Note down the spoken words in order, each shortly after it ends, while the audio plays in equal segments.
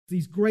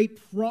these great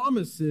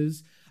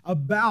promises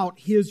about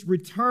his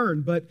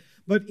return. But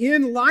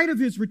in light of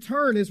his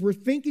return, as we're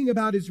thinking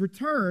about his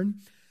return,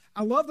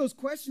 I love those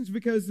questions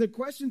because the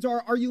questions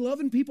are you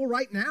loving people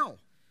right now?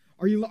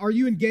 Are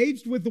you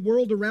engaged with the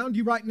world around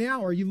you right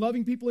now? Are you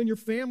loving people in your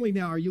family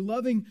now? Are you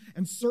loving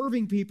and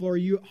serving people? Are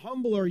you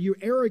humble? Are you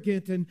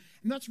arrogant? And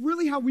that's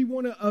really how we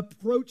want to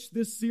approach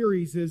this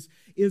series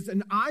is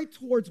an eye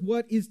towards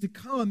what is to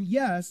come,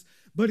 yes,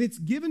 but it's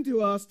given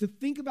to us to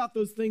think about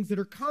those things that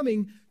are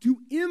coming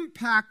to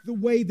impact the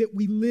way that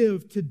we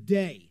live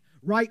today,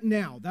 right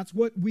now. That's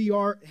what we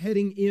are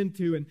heading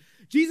into. And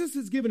Jesus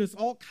has given us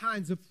all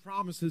kinds of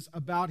promises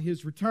about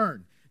his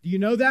return. Do you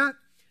know that?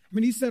 I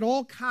mean, he said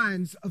all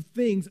kinds of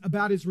things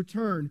about his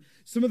return.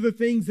 Some of the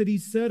things that he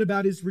said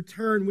about his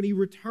return when he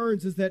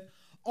returns is that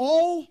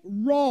all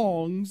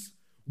wrongs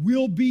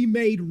will be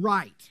made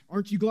right.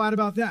 Aren't you glad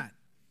about that?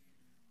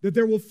 That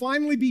there will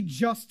finally be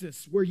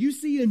justice. Where you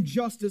see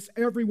injustice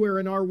everywhere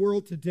in our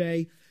world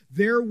today,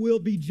 there will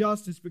be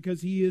justice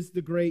because he is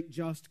the great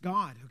just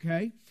God,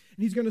 okay? And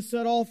he's going to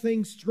set all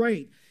things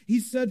straight. He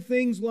said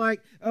things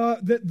like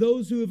that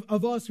those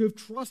of us who have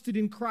trusted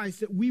in Christ,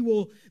 that we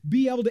will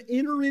be able to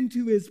enter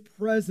into his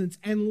presence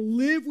and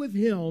live with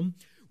him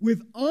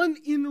with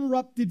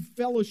uninterrupted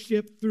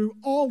fellowship through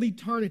all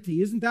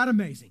eternity. Isn't that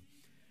amazing?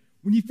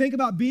 When you think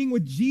about being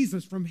with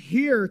Jesus from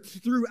here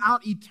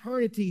throughout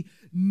eternity,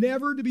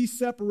 never to be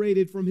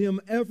separated from him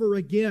ever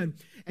again.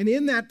 And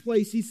in that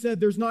place, he said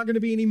there's not going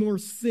to be any more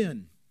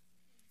sin.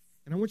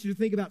 And I want you to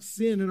think about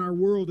sin in our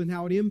world and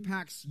how it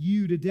impacts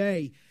you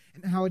today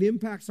and how it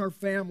impacts our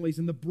families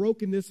and the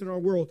brokenness in our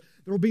world.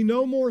 There will be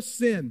no more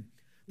sin.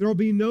 There will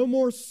be no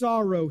more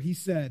sorrow, he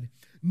said.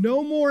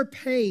 No more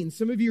pain.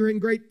 Some of you are in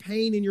great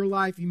pain in your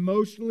life,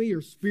 emotionally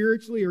or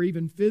spiritually or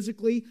even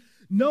physically.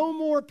 No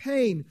more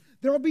pain.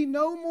 There will be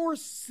no more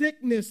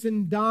sickness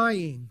and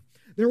dying.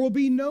 There will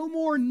be no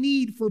more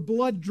need for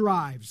blood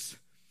drives.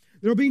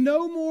 There will be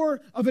no more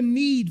of a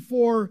need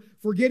for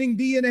getting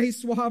DNA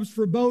swabs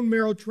for bone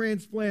marrow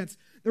transplants.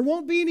 There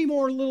won't be any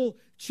more little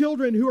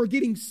children who are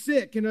getting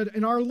sick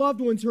and our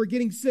loved ones who are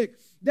getting sick.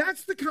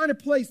 That's the kind of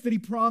place that he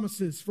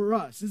promises for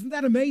us. Isn't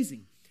that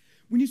amazing?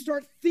 When you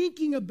start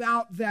thinking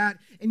about that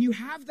and you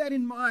have that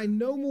in mind,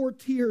 no more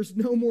tears,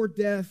 no more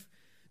death,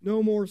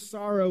 no more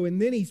sorrow.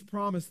 And then he's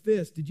promised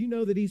this. Did you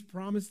know that he's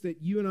promised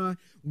that you and I,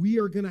 we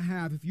are going to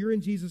have, if you're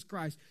in Jesus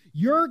Christ,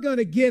 you're going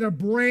to get a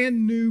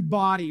brand new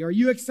body. Are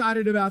you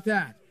excited about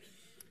that?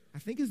 I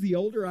think as the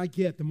older I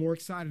get, the more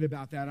excited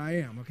about that I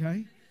am,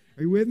 okay?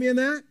 Are you with me in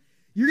that?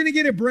 You're going to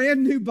get a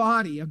brand new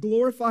body, a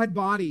glorified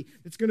body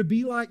that's going to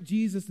be like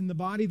Jesus in the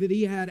body that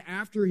he had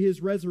after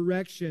his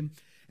resurrection.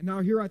 And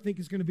now here I think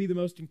is going to be the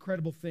most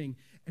incredible thing.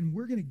 And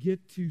we're going to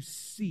get to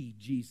see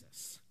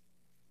Jesus.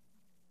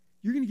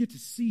 You're going to get to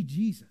see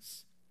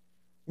Jesus.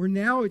 Where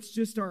now it's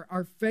just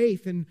our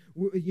faith and,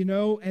 you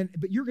know,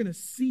 but you're going to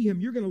see him.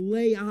 You're going to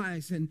lay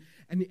eyes and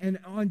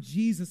on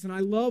Jesus. And I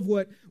love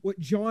what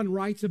John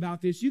writes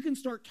about this. You can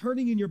start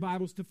turning in your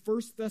Bibles to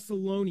 1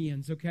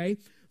 Thessalonians, okay?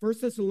 1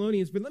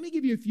 Thessalonians. But let me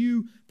give you a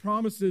few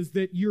promises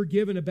that you're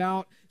given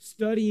about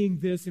studying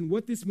this and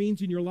what this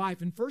means in your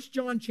life. In 1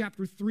 John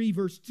chapter 3,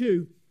 verse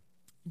 2,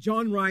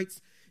 John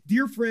writes,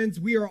 "Dear friends,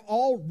 we are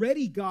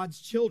already God's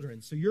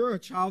children." So you're a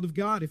child of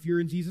God if you're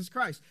in Jesus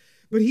Christ.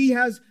 "But he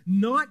has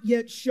not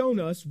yet shown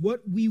us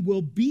what we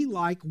will be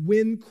like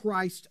when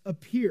Christ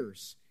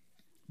appears.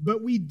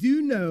 But we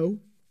do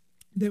know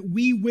that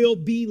we will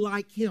be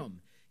like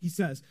him," he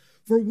says,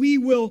 "for we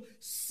will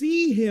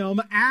see him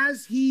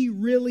as he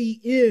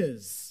really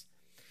is.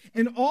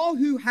 And all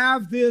who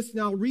have this,"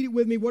 now read it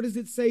with me, what does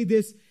it say?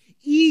 This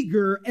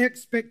eager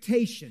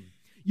expectation.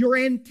 You're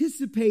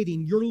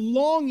anticipating, you're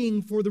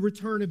longing for the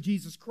return of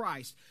Jesus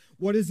Christ.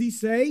 What does he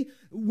say?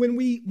 When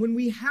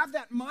we have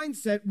that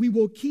mindset,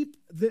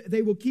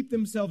 they will keep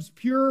themselves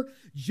pure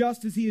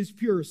just as he is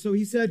pure. So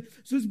he said,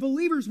 so as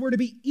believers, we're to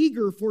be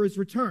eager for his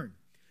return,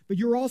 but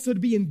you're also to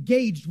be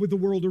engaged with the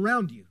world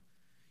around you.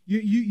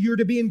 You're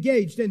to be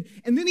engaged. And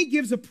then he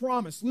gives a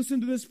promise.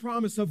 Listen to this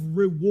promise of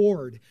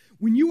reward.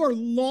 When you are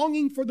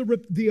longing for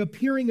the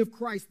appearing of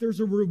Christ, there's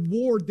a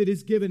reward that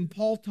is given.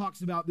 Paul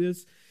talks about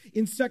this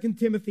in 2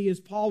 Timothy as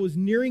Paul was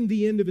nearing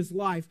the end of his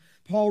life.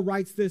 Paul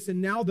writes this,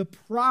 "And now the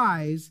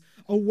prize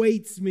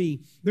awaits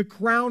me, the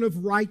crown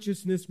of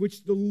righteousness,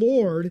 which the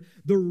Lord,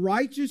 the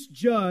righteous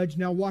judge,"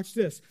 now watch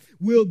this,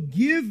 "will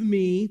give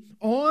me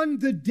on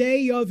the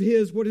day of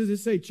his," what does it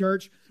say,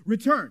 church?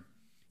 "Return."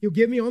 He'll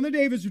give me on the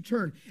day of his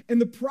return. And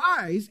the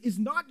prize is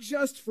not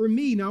just for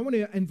me. Now, I want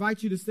to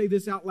invite you to say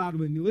this out loud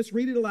with me. Let's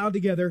read it aloud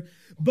together.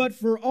 "But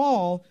for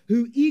all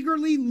who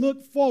eagerly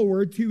look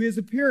forward to his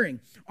appearing."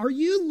 Are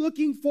you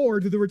looking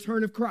forward to the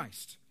return of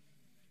Christ?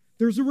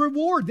 There's a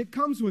reward that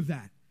comes with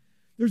that.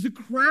 There's a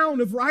crown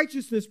of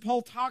righteousness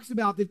Paul talks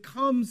about that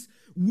comes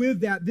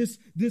with that,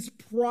 this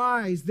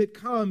prize that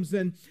comes.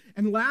 And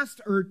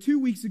 2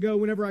 weeks ago,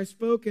 whenever I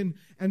spoke and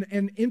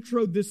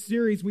introed this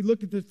series, we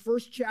looked at the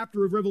first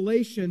chapter of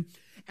Revelation,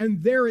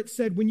 and there it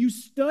said, when you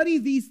study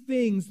these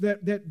things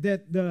that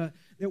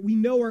that we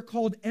know are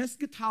called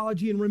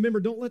eschatology. And remember,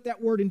 don't let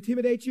that word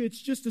intimidate you.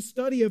 It's just a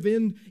study of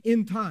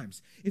end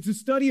times. It's a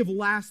study of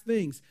last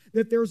things.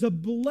 That there's a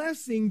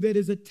blessing that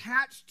is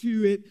attached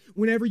to it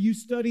whenever you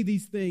study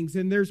these things.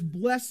 And there's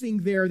blessing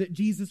there that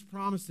Jesus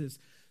promises.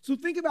 So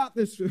think about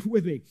this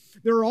with me.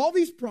 There are all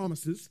these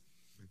promises.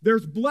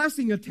 There's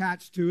blessing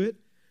attached to it.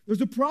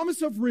 There's a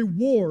promise of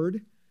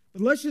reward.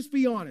 But let's just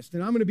be honest,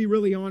 and I'm going to be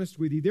really honest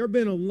with you. There have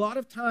been a lot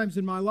of times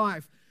in my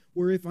life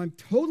where, if I'm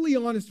totally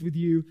honest with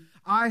you,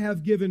 I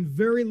have given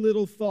very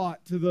little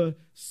thought to the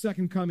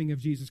second coming of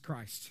Jesus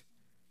Christ.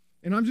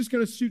 And I'm just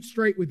going to shoot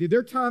straight with you.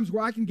 There are times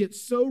where I can get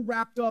so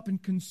wrapped up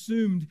and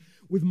consumed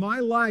with my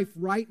life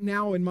right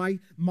now and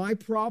my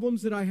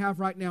problems that I have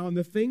right now and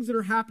the things that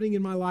are happening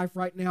in my life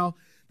right now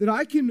that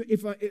I can,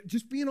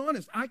 just being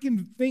honest, I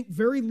can think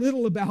very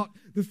little about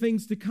the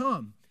things to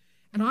come.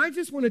 And I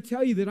just want to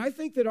tell you that I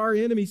think that our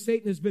enemy,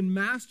 Satan, has been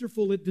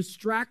masterful at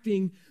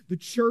distracting the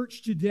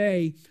church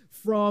today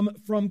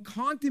from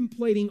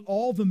contemplating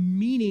all the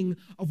meaning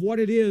of what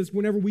it is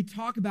whenever we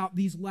talk about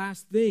these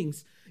last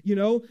things. You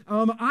know,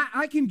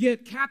 I can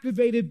get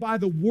captivated by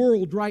the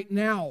world right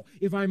now,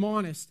 if I'm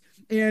honest,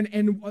 and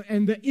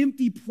the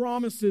empty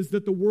promises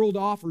that the world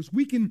offers.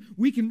 We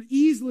can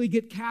easily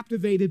get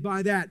captivated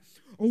by that.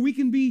 Or we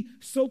can be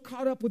so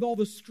caught up with all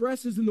the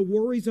stresses and the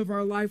worries of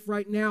our life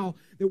right now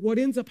that what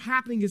ends up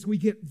happening is we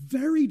get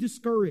very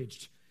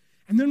discouraged.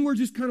 And then we're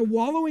just kind of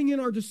wallowing in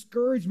our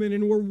discouragement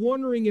and we're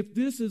wondering if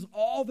this is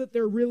all that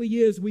there really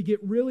is. We get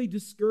really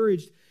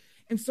discouraged.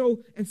 And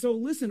so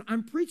listen,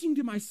 I'm preaching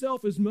to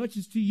myself as much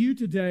as to you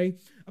today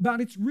about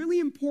it's really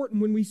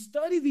important when we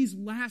study these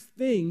last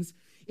things.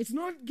 It's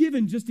not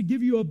given just to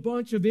give you a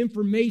bunch of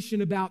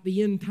information about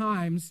the end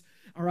times,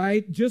 all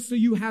right, just so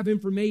you have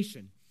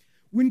information.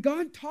 When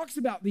God talks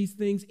about these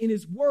things in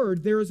His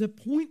Word, there is a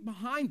point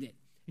behind it.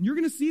 And you're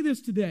going to see this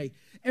today.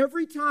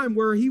 Every time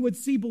where He would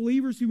see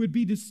believers who would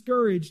be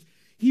discouraged,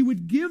 He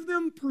would give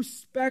them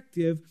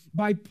perspective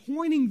by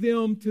pointing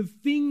them to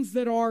things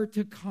that are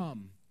to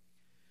come.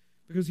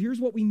 Because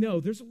here's what we know.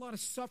 There's a lot of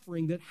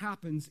suffering that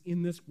happens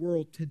in this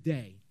world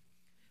today.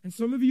 And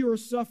some of you are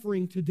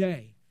suffering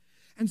today.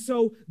 And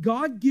so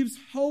God gives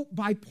hope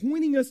by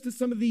pointing us to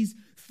some of these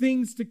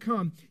things to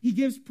come. He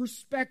gives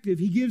perspective.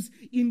 He gives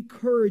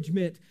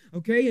encouragement,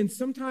 okay? And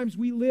sometimes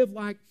we live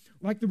like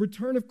the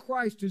return of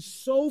Christ is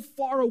so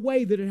far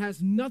away that it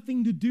has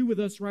nothing to do with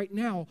us right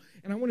now.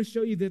 And I want to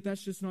show you that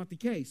that's just not the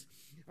case.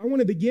 I want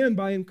to begin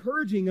by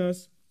encouraging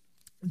us.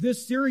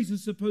 This series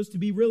is supposed to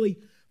be really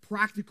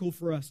practical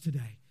for us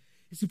today.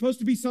 It's supposed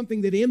to be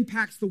something that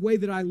impacts the way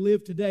that I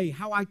live today,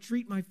 how I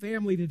treat my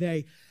family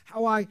today,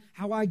 how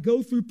I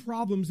go through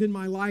problems in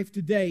my life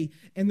today.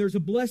 And there's a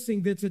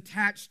blessing that's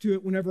attached to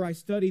it whenever I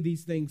study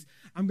these things.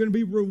 I'm going to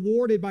be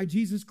rewarded by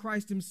Jesus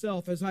Christ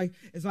Himself as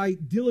I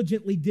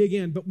diligently dig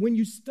in. But when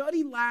you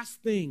study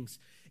last things,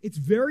 it's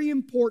very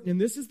important,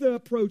 and this is the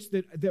approach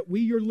that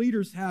we, your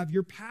leaders have,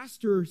 your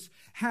pastors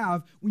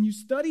have. When you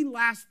study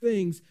last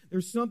things,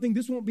 there's something,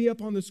 this won't be up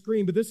on the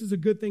screen, but this is a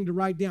good thing to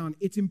write down.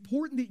 It's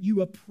important that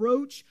you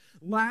approach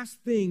last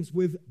things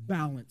with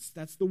balance.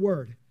 That's the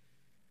word.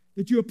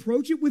 That you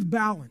approach it with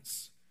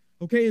balance.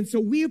 Okay, and so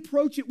we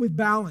approach it with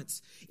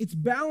balance. It's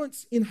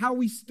balance in how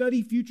we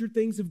study future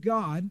things of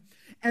God,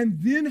 and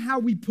then how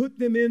we put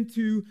them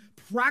into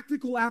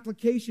practical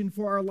application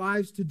for our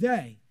lives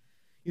today.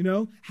 You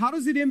know, how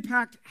does it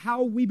impact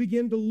how we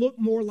begin to look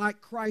more like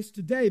Christ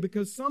today?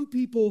 Because some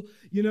people,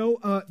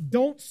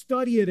 don't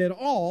study it at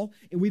all,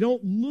 and we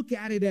don't look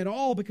at it at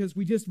all because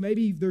we just,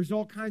 maybe there's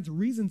all kinds of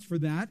reasons for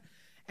that.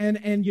 And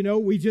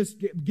we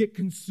just get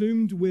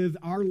consumed with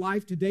our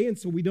life today, and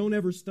so we don't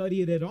ever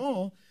study it at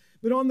all.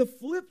 But on the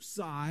flip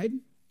side,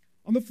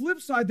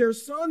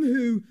 there's some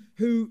who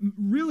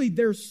really,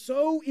 they're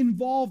so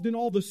involved in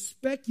all the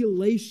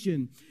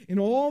speculation and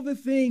all the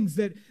things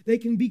that they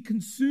can be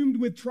consumed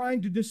with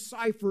trying to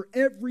decipher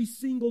every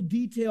single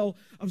detail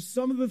of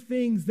some of the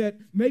things that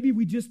maybe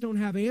we just don't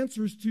have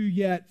answers to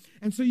yet.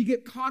 And so you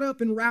get caught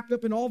up and wrapped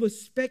up in all the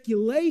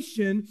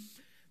speculation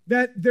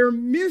that they're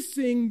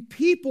missing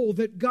people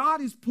that God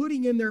is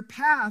putting in their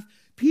path,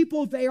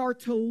 people they are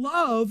to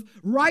love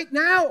right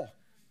now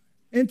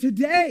and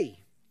today.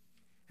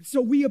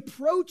 So we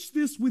approach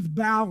this with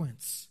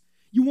balance.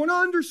 You want to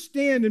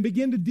understand and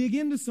begin to dig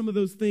into some of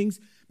those things,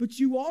 but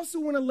you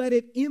also want to let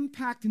it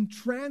impact and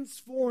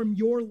transform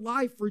your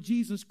life for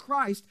Jesus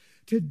Christ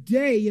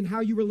today and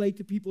how you relate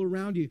to people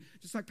around you.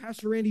 Just like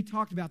Pastor Randy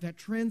talked about, that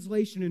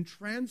translation and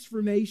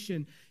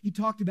transformation he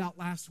talked about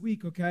last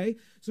week, okay?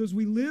 So as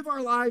we live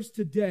our lives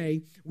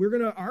today,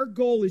 our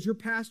goal as your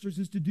pastors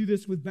is to do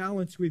this with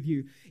balance with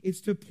you.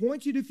 It's to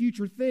point you to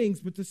future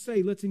things, but to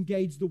say, let's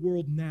engage the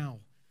world now.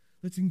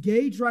 Let's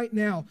engage right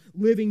now,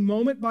 living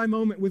moment by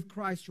moment with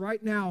Christ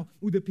right now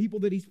with the people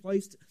that He's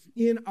placed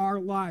in our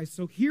lives.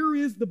 So here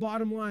is the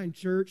bottom line,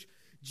 church.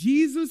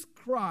 Jesus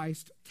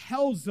Christ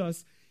tells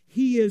us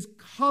He is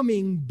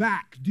coming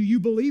back. Do you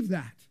believe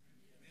that?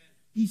 Amen.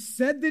 He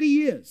said that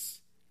He is.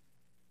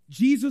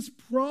 Jesus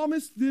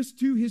promised this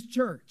to His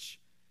church.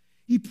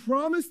 He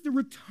promised the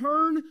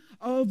return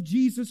of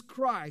Jesus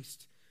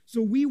Christ.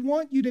 So we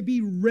want you to be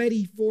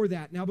ready for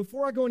that. Now,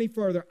 before I go any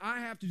further, I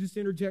have to just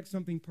interject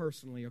something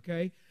personally,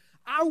 okay?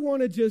 I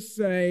want to just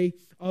say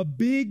a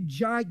big,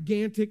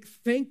 gigantic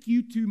thank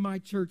you to my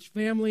church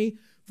family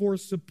for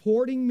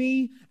supporting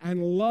me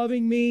and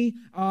loving me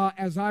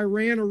as I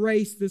ran a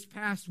race this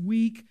past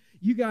week.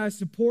 You guys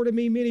supported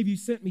me. Many of you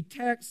sent me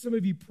texts. Some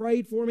of you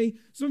prayed for me.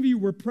 Some of you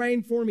were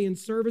praying for me in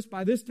service.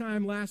 By this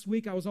time last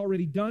week, I was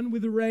already done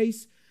with the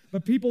race.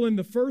 But people in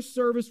the first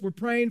service were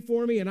praying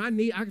for me, and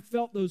I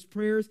felt those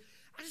prayers.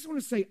 I just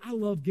want to say I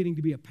love getting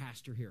to be a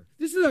pastor here.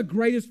 This is the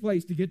greatest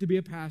place to get to be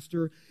a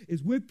pastor,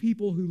 is with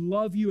people who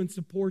love you and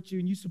support you,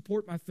 and you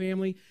support my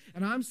family,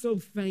 and I'm so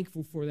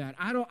thankful for that.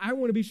 I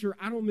want to be sure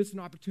I don't miss an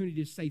opportunity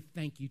to say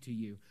thank you to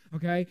you,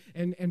 okay,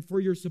 and for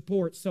your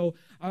support. So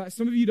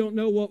some of you don't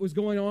know what was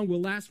going on.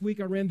 Well, last week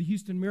I ran the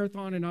Houston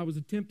Marathon, and I was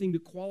attempting to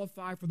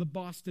qualify for the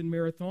Boston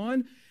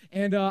Marathon,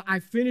 and I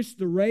finished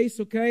the race,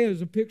 okay.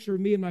 There's a picture of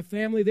me and my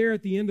family there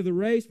at the end of the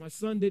race. My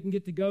son didn't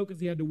get to go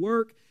because he had to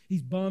work.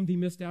 He's bummed he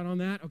missed out on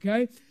that,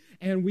 okay?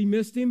 And we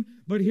missed him.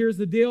 But here's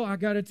the deal. I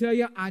got to tell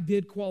you, I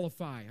did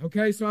qualify,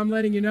 okay? So I'm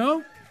letting you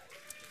know.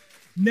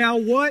 Now,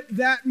 what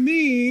that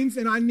means,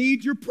 and I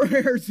need your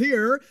prayers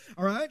here,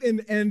 all right?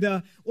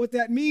 And what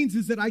that means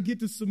is that I get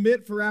to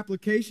submit for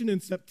application in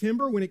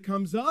September when it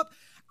comes up.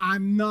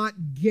 I'm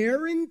not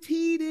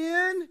guaranteed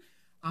in.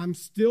 I'm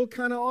still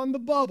kind of on the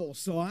bubble,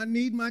 so I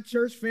need my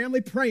church family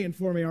praying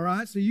for me, all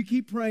right? So you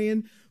keep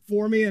praying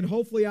for me, and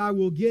hopefully I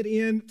will get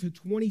into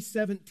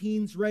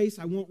 2017's race.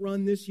 I won't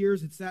run this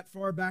year's. It's that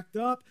far backed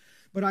up.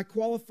 But I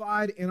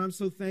qualified, and I'm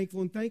so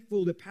thankful. And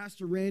thankful to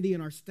Pastor Randy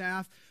and our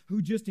staff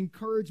who just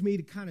encouraged me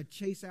to kind of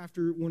chase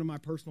after one of my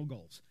personal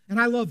goals. And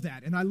I love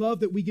that, and I love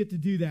that we get to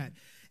do that.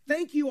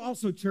 Thank you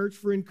also, church,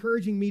 for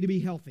encouraging me to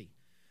be healthy.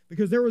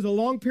 Because there was a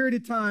long period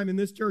of time in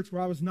this church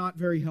where I was not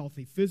very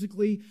healthy,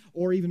 physically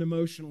or even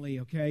emotionally,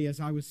 okay, as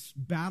I was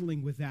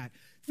battling with that.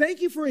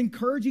 Thank you for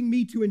encouraging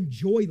me to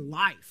enjoy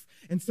life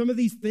and some of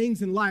these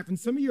things in life. And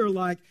some of you are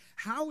like,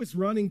 how is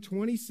running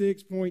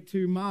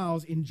 26.2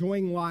 miles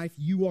enjoying life?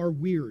 You are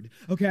weird,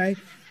 okay?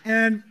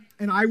 And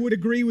I would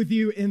agree with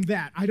you in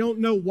that. I don't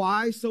know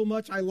why so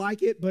much I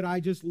like it, but I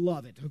just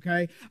love it,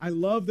 okay? I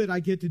love that I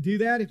get to do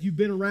that. If you've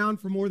been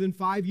around for more than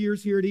 5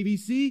 years here at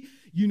EBC,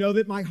 you know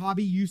that my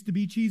hobby used to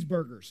be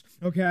cheeseburgers,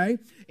 okay?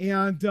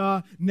 And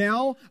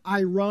now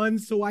I run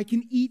so I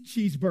can eat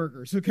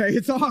cheeseburgers, okay?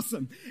 It's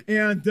awesome.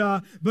 And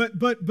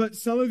but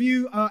some of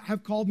you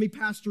have called me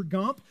Pastor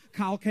Gump.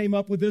 Kyle came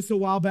up with this a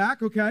while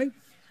back, okay?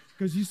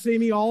 Because you see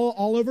me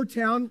all over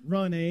town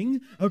running,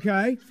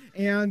 okay?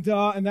 And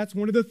that's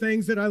one of the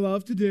things that I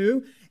love to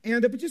do.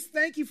 And but just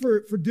thank you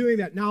for doing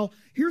that. Now,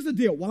 here's the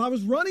deal. While I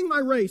was running my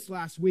race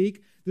last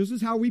week, this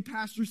is how we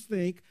pastors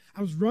think.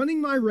 I was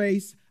running my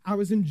race. I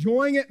was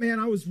enjoying it, man.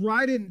 I was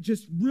riding,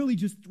 just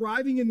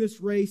thriving in this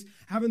race,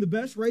 having the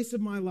best race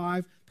of my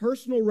life,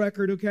 personal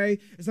record, okay,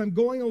 as I'm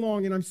going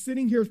along, and I'm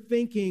sitting here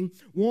thinking,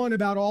 one,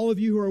 about all of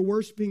you who are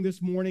worshiping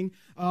this morning,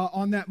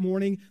 on that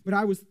morning, but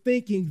I was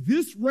thinking,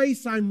 this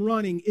race I'm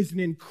running is an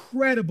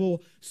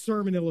incredible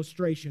sermon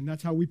illustration.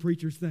 That's how we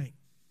preachers think.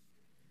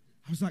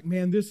 I was like,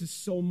 man, this is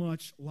so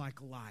much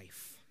like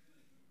life.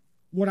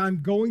 What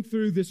I'm going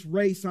through, this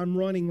race I'm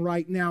running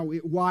right now,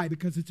 why?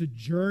 Because it's a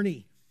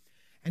journey.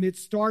 And it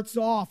starts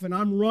off, and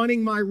I'm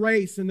running my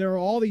race, and there are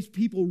all these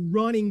people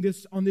running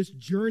on this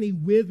journey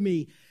with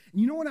me.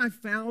 And you know what I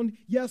found?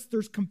 Yes,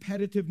 there's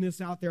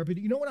competitiveness out there, but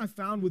you know what I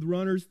found with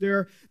runners?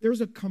 There's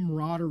a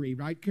camaraderie,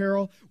 right,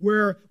 Carol?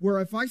 Where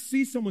if I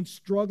see someone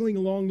struggling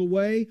along the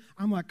way,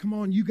 I'm like, come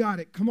on, you got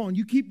it. Come on,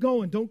 you keep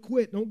going. Don't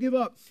quit. Don't give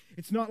up.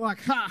 It's not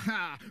like,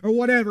 ha, or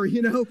whatever,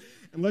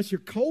 unless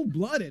you're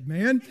cold-blooded,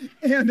 man.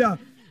 And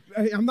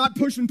I'm not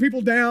pushing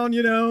people down,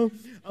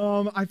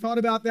 I thought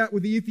about that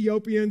with the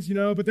Ethiopians,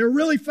 but they're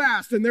really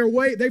fast, and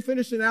they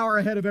finish an hour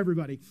ahead of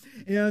everybody.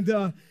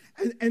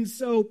 And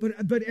so,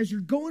 but as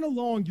you're going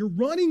along, you're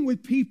running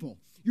with people.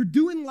 You're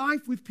doing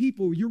life with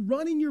people. You're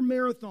running your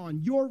marathon,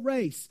 your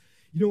race.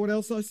 You know what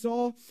else I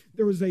saw?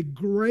 There was a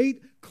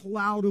great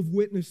cloud of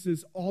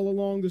witnesses all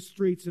along the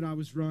streets that I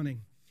was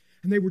running.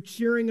 And they were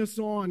cheering us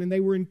on, and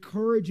they were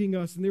encouraging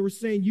us, and they were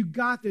saying, you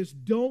got this.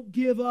 Don't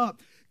give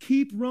up.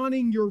 Keep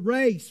running your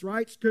race,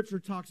 right? Scripture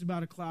talks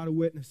about a cloud of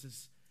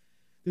witnesses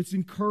that's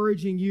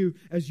encouraging you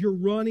as you're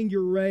running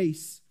your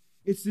race.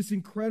 It's this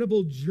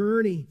incredible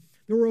journey.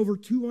 There were over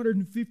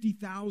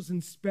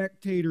 250,000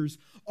 spectators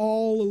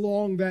all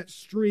along that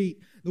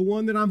street. The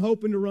one that I'm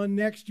hoping to run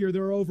next year,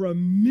 there are over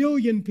 1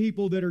 million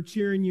people that are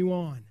cheering you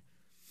on.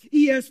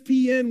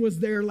 ESPN was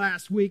there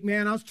last week,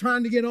 man. I was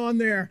trying to get on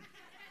there.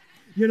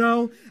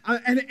 So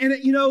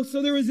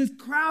there was this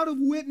crowd of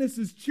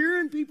witnesses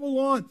cheering people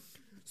on.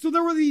 So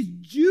there were these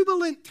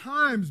jubilant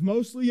times,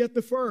 mostly at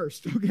the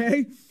first,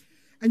 okay?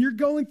 And you're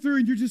going through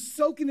and you're just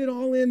soaking it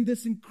all in,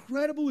 this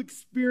incredible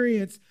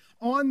experience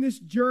on this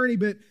journey.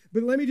 But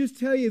let me just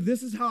tell you,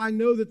 this is how I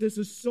know that this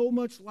is so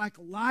much like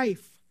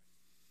life.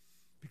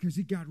 Because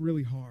it got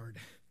really hard.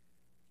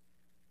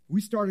 we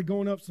started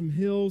going up some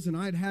hills, and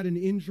I had had an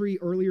injury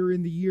earlier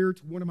in the year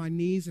to one of my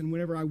knees, and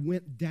whenever I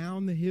went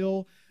down the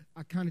hill,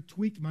 I kind of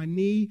tweaked my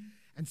knee,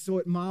 and so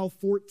at mile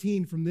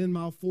 14, from then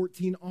mile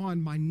 14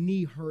 on, my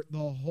knee hurt the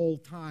whole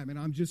time, and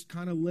I'm just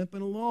kind of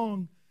limping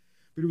along.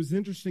 But it was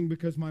interesting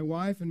because my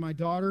wife and my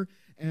daughter,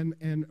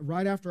 and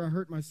right after I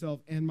hurt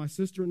myself, and my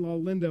sister-in-law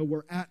Linda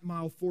were at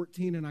mile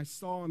 14, and I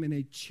saw them, and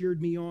they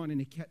cheered me on, and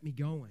they kept me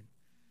going.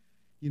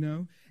 You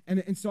know,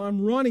 and so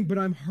I'm running, but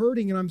I'm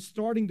hurting, and I'm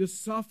starting to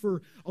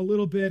suffer a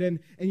little bit, and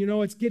you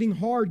know, it's getting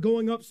hard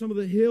going up some of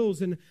the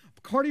hills, and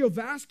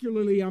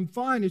cardiovascularly, I'm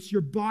fine. It's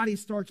your body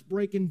starts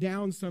breaking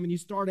down some, and you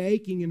start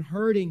aching and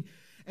hurting,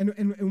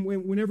 and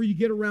whenever you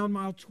get around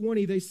mile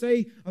 20, they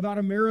say about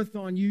a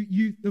marathon,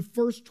 the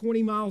first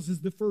 20 miles is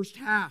the first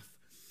half.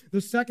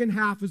 The second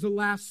half is the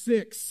last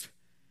 6,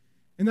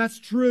 and that's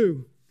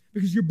true.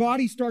 Because your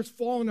body starts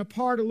falling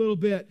apart a little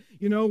bit,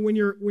 you know, when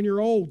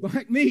you're old,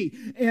 like me.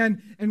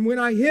 And when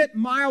I hit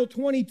mile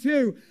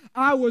 22,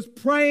 I was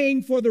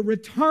praying for the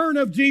return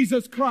of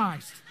Jesus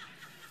Christ.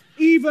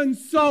 Even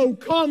so,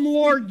 come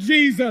Lord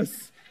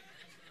Jesus.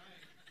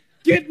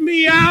 Get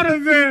me out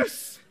of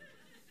this.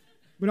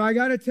 But I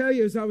got to tell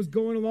you, as I was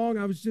going along,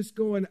 I was just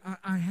going,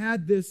 I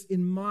had this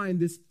in mind,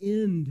 this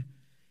end.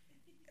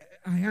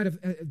 I had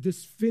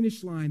this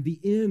finish line. The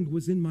end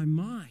was in my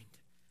mind.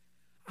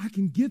 I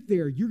can get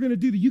there. You're going to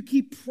do that. You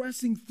keep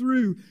pressing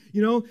through,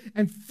 you know.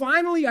 And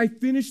finally, I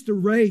finished the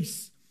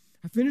race.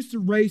 And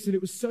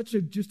it was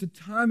just a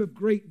time of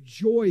great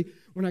joy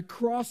when I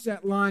crossed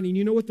that line. And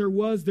you know what there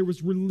was? There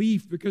was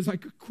relief because I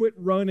could quit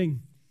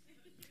running.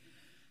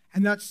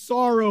 And that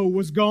sorrow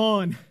was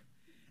gone.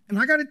 And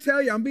I got to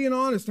tell you, I'm being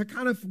honest,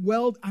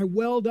 I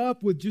welled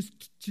up with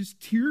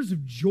just tears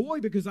of joy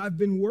because I've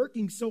been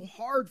working so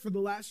hard for the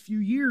last few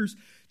years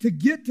to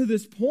get to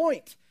this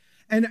point.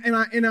 And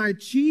I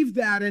achieved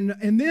that.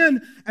 And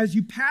then as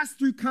you pass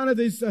through kind of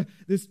this,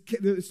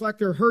 it's like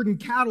they're herding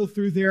cattle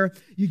through there.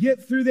 You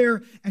get through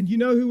there, and you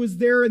know who was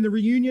there in the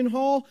reunion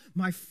hall?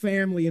 My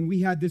family, and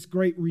we had this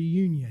great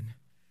reunion.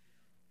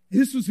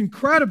 This was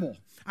incredible.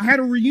 I had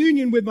a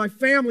reunion with my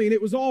family, and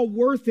it was all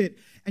worth it.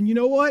 And you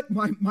know what?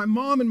 My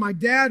mom and my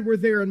dad were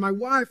there, and my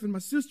wife and my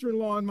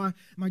sister-in-law and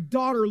my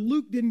daughter,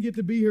 Luke, didn't get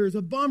to be here. It's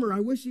a bummer. I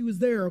wish he was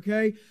there,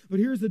 okay? But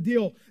here's the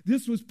deal.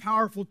 This was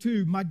powerful,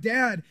 too. My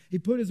dad, he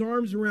put his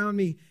arms around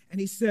me, and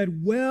he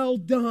said, "Well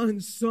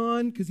done,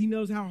 son," because he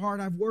knows how hard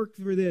I've worked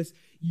for this.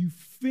 You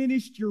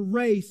finished your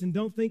race, and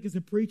don't think as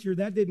a preacher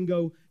that didn't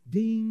go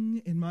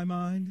ding in my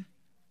mind,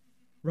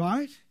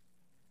 right?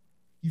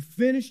 You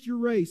finished your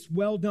race.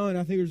 Well done.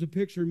 I think there's a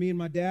picture of me and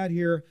my dad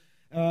here.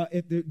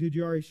 Did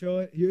you already show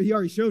it? He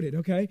already showed it,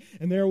 okay?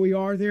 And there we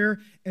are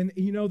there. And,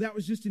 you know, that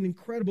was just an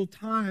incredible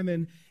time.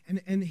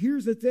 And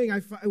here's the thing.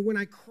 When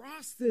I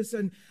crossed this,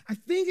 and I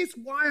think it's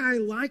why I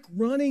like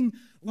running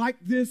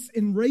like this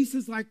in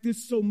races like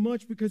this so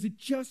much, because it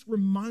just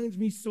reminds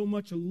me so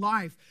much of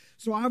life.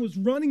 So I was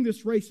running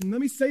this race, and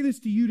let me say this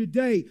to you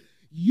today.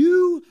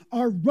 You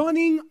are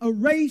running a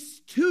race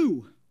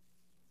too,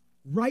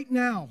 right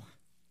now.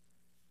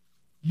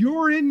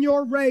 You're in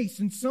your race,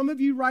 and some of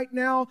you right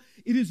now,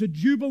 it is a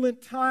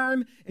jubilant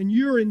time, and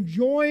you're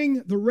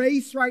enjoying the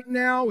race right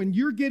now, and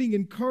you're getting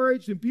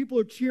encouraged, and people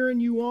are cheering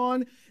you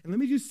on. And let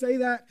me just say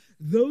that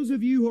those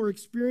of you who are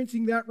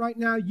experiencing that right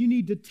now, you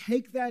need to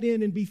take that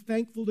in and be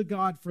thankful to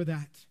God for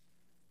that.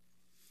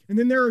 And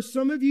then there are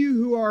some of you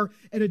who are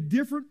at a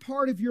different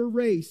part of your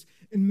race,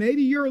 and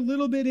maybe you're a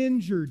little bit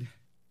injured.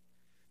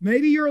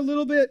 Maybe you're a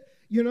little bit,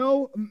 you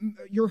know,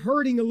 you're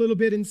hurting a little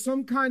bit in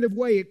some kind of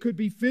way. It could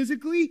be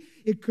physically,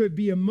 it could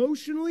be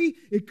emotionally,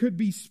 it could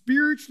be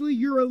spiritually.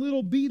 You're a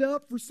little beat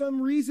up for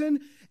some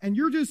reason, and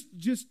you're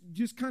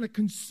just kind of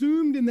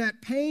consumed in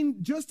that pain.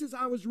 Just as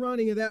I was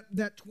running at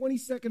that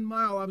 22nd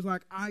mile, I was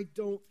like, I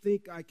don't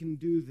think I can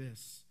do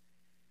this.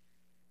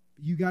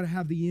 You got to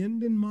have the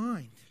end in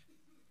mind.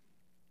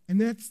 And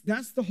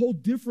that's the whole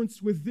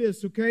difference with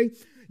this, okay?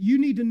 You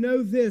need to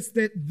know this,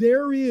 that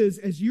there is,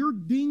 as you're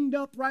dinged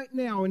up right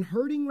now and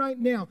hurting right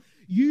now,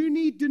 you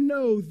need to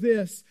know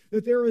this,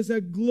 that there is a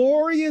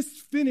glorious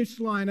finish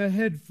line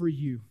ahead for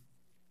you.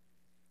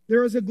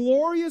 There is a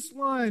glorious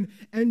line,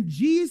 and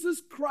Jesus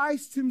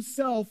Christ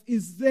himself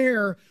is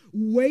there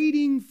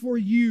waiting for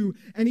you.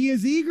 And he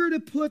is eager to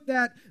put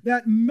that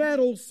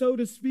medal, so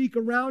to speak,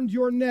 around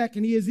your neck.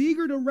 And he is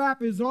eager to wrap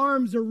his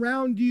arms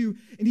around you.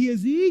 And he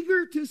is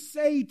eager to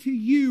say to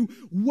you,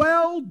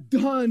 well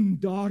done,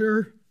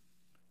 daughter.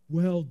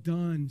 Well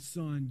done,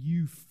 son.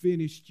 You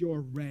finished your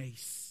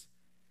race.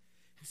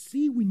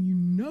 See, when you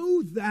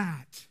know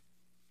that,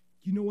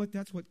 you know what?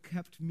 That's what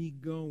kept me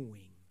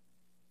going.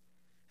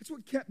 That's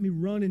what kept me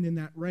running in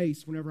that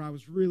race whenever I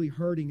was really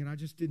hurting and I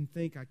just didn't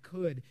think I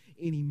could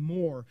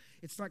anymore.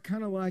 It's like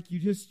kind of like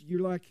you're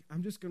like,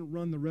 I'm just going to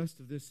run the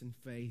rest of this in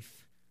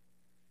faith.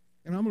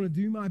 And I'm going to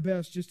do my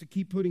best just to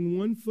keep putting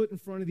one foot in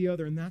front of the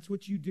other. And that's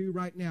what you do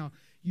right now.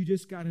 You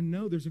just got to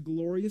know there's a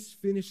glorious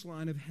finish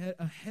line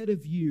ahead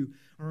of you,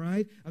 all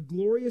right? A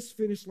glorious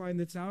finish line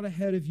that's out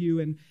ahead of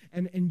you. And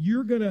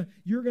you're gonna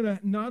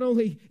not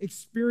only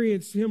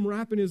experience Him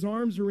wrapping His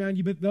arms around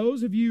you, but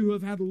those of you who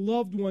have had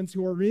loved ones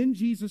who are in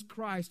Jesus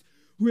Christ,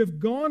 who have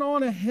gone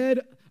on ahead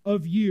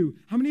of you.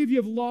 How many of you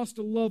have lost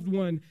a loved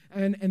one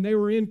and they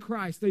were in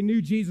Christ? They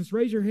knew Jesus.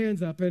 Raise your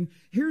hands up. And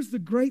here's the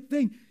great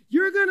thing.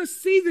 You're going to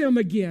see them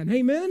again.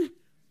 Amen?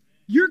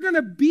 You're going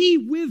to be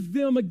with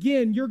them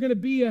again. You're going to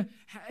be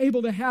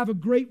able to have a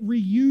great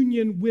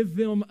reunion with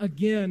them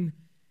again,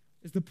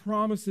 is the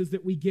promises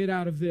that we get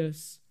out of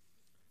this.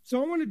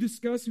 So I want to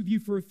discuss with you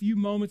for a few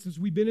moments, as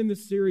we've been in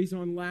this series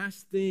on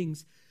last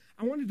things.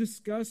 I want to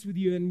discuss with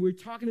you, and we're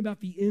talking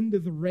about the end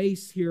of the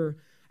race here.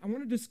 I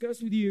want to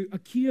discuss with you a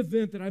key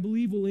event that I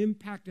believe will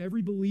impact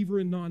every believer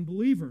and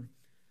non-believer.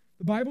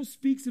 The Bible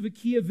speaks of a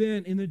key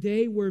event in the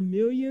day where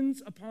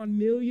millions upon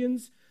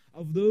millions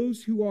of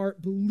those who are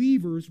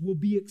believers will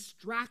be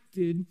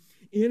extracted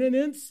in an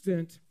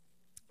instant.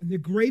 And the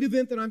great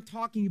event that I'm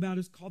talking about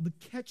is called the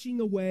catching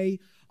away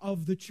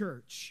of the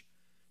church.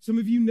 Some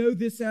of you know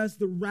this as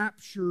the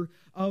rapture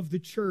of the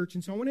church.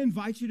 And so I want to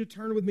invite you to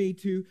turn with me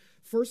to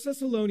 1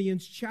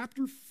 Thessalonians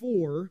chapter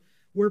 4,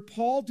 where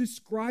Paul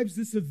describes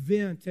this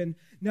event. And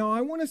now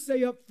I want to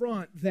say up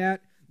front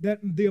that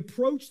the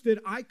approach that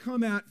I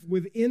come at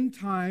with end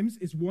times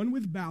is one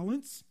with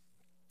balance,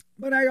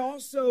 but I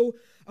also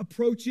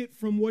approach it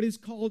from what is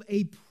called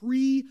a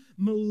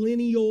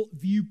pre-millennial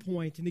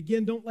viewpoint. And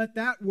again, don't let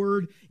that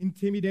word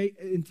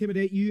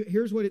intimidate you.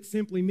 Here's what it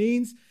simply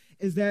means,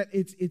 is that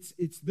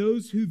it's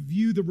those who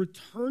view the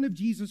return of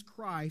Jesus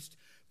Christ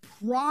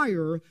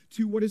prior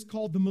to what is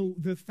called the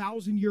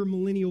 1,000-year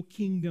millennial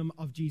kingdom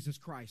of Jesus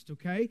Christ,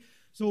 okay?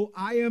 So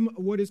I am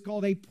what is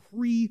called a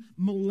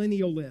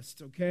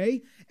pre-millennialist,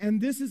 okay? And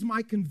this is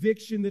my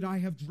conviction that I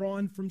have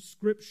drawn from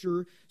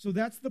Scripture. So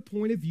that's the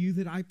point of view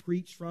that I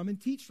preach from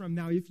and teach from.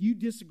 Now, if you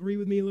disagree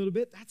with me a little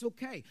bit, that's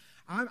okay.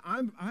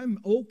 I'm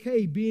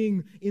okay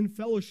being in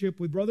fellowship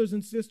with brothers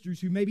and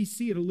sisters who maybe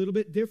see it a little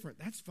bit different.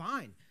 That's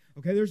fine,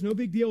 okay? There's no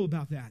big deal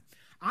about that.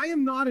 I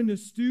am not an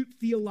astute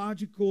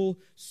theological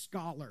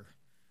scholar,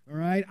 all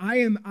right? I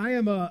am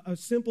a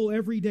simple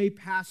everyday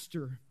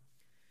pastor.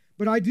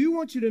 But I do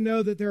want you to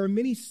know that there are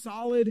many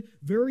solid,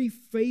 very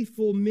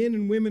faithful men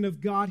and women of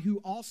God who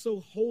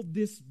also hold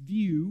this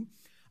view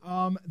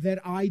that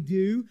I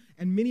do,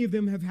 and many of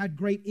them have had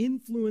great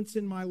influence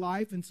in my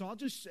life. And so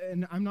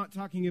and I'm not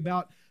talking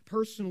about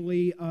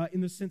personally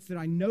in the sense that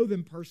I know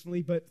them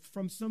personally, but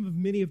from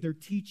many of their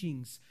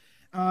teachings.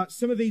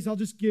 Some of these, I'll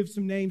just give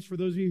some names for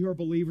those of you who are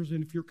believers,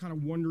 and if you're kind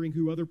of wondering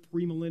who other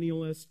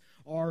premillennialists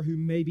are, who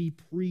may be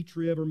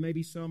pre-trib, or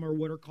maybe some are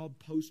what are called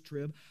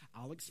post-trib,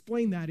 I'll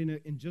explain that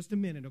in just a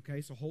minute,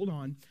 okay? So hold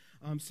on.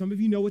 Some of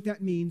you know what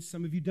that means.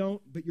 Some of you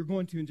don't, but you're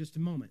going to in just a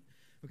moment,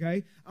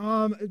 okay?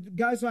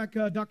 Guys like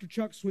Dr.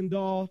 Chuck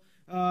Swindoll,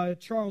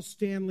 Charles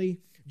Stanley,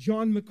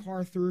 John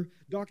MacArthur,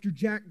 Dr.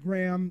 Jack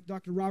Graham,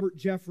 Dr. Robert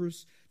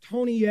Jeffress,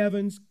 Tony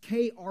Evans,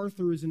 Kay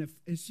Arthur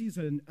she's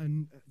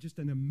just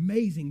an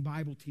amazing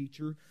Bible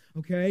teacher,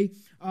 okay?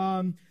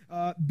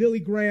 Billy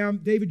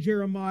Graham, David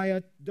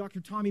Jeremiah, Dr.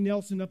 Tommy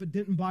Nelson up at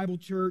Denton Bible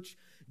Church,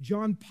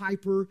 John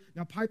Piper.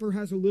 Now, Piper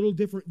has a little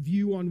different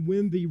view on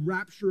when the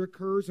rapture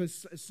occurs,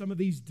 as some of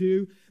these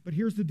do, but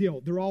here's the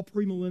deal. They're all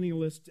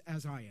premillennialists,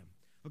 as I am.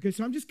 Okay,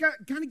 so I'm just kind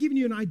of giving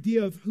you an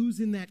idea of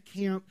who's in that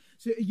camp.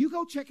 So you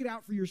go check it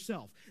out for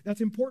yourself. That's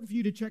important for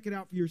you to check it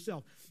out for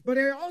yourself. But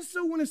I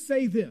also want to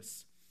say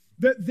this,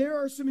 that there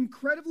are some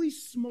incredibly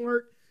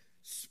smart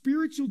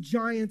spiritual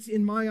giants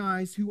in my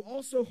eyes who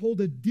also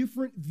hold a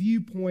different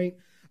viewpoint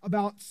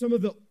about some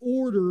of the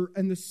order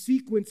and the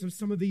sequence of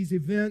some of these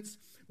events.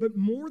 But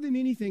more than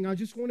anything, I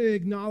just want to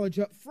acknowledge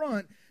up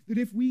front that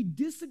if we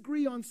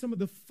disagree on some of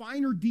the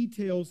finer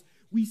details,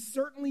 we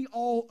certainly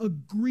all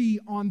agree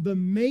on the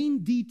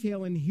main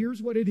detail, and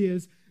here's what it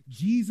is.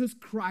 Jesus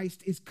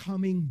Christ is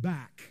coming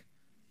back.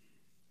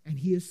 And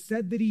He has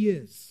said that He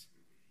is.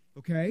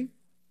 Okay?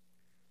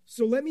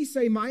 So let me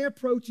say my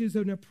approach is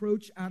an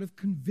approach out of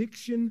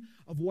conviction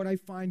of what I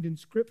find in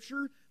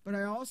Scripture, but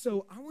I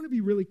want to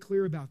be really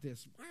clear about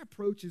this. My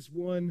approach is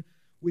one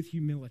with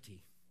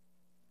humility.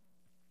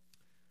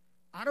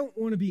 I don't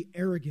want to be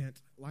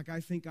arrogant like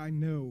I think I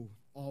know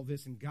all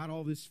this and got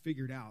all this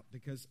figured out,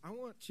 because I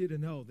want you to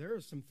know there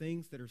are some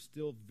things that are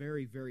still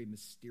very, very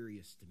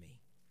mysterious to me.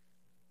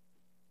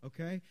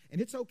 Okay?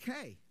 And it's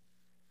okay.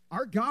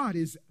 Our God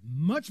is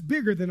much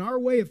bigger than our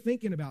way of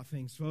thinking about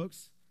things,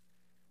 folks.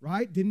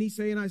 Right? Didn't He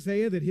say in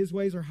Isaiah that His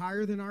ways are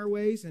higher than our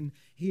ways? And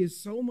He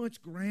is so much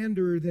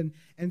grander than...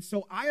 And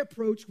so I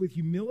approach with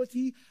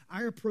humility.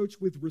 I approach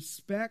with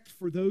respect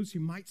for those who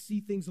might see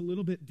things a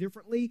little bit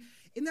differently.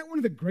 Isn't that one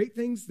of the great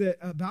things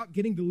about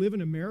getting to live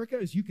in America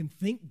is you can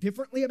think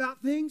differently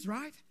about things,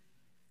 right?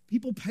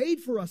 People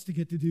paid for us to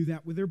get to do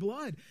that with their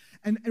blood.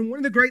 And one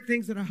of the great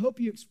things that I hope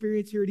you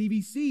experience here at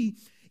EBC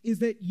is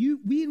that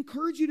we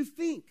encourage you to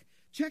think.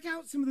 check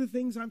out some of the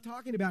things I'm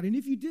talking about. And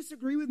if you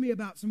disagree with me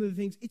about some of the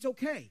things, it's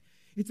okay.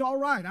 It's all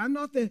right. I'm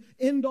not the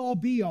end-all,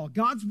 be-all.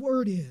 God's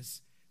word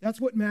is.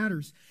 That's what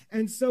matters.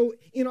 And so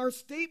in our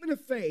statement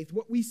of faith,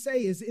 what we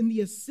say is in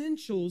the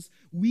essentials,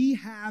 we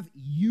have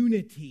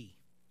unity.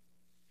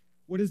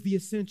 What is the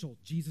essential?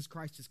 Jesus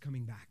Christ is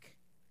coming back.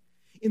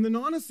 In the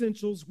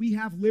non-essentials, we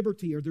have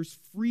liberty, or there's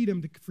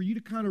freedom for you to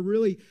kind of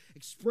really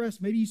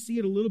express. Maybe you see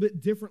it a little bit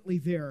differently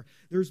there.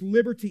 There's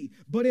liberty.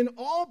 But in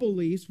all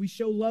beliefs, we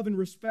show love and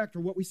respect,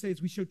 or what we say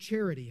is we show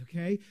charity,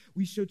 okay?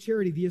 We show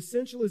charity. The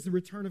essential is the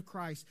return of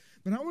Christ.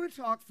 But I want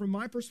to talk from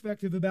my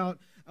perspective about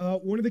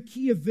one of the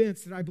key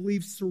events that I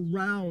believe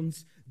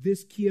surrounds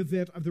this key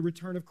event of the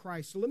return of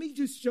Christ. So let me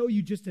just show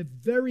you just a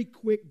very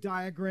quick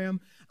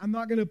diagram. I'm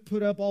not going to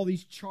put up all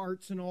these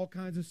charts and all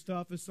kinds of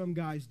stuff as some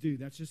guys do.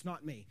 That's just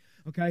not me.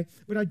 Okay,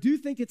 but I do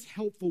think it's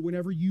helpful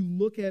whenever you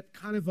look at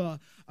kind of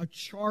a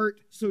chart,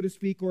 so to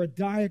speak, or a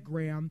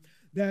diagram,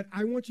 that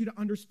I want you to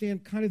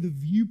understand kind of the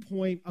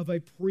viewpoint of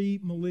a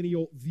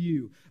premillennial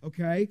view,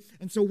 okay?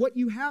 And so what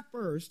you have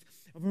first,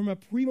 from a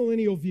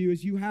premillennial view,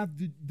 is you have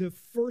the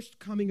first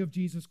coming of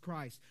Jesus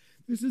Christ.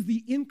 This is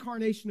the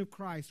incarnation of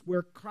Christ,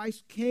 where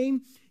Christ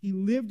came, he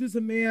lived as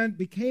a man,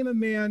 became a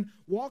man,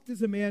 walked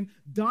as a man,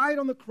 died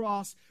on the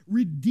cross,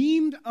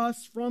 redeemed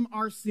us from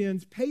our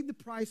sins, paid the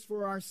price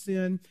for our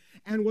sin,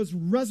 and was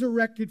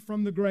resurrected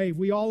from the grave.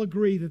 We all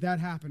agree that that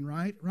happened,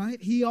 right?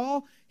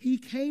 He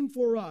came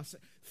for us.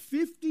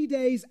 50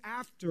 days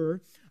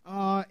after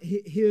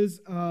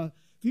his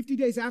 50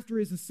 days after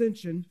his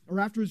ascension, or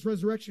after his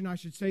resurrection, I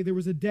should say, there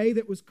was a day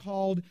that was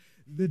called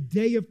the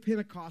day of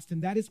Pentecost,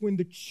 and that is when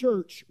the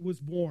church was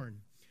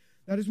born.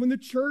 That is when the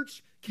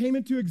church came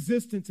into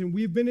existence, and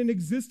we've been in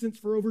existence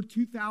for over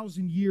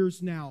 2,000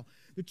 years now.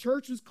 The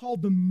church is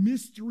called the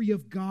mystery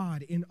of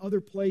God in other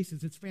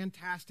places. It's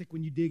fantastic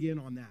when you dig in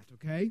on that,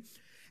 okay?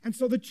 And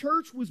so the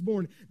church was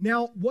born.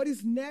 Now, what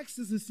is next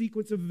is a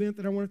sequence of event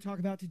that I want to talk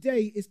about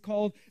today is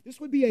called,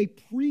 this would be a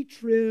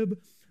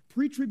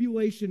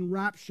pre-tribulation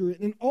rapture.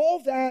 And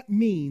all that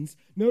means,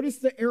 notice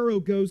the arrow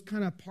goes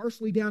kind of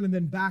partially down and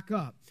then back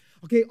up.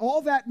 Okay,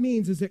 all that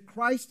means is that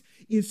Christ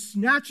is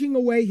snatching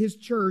away his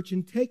church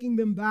and taking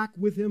them back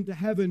with him to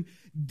heaven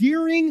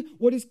during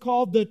what is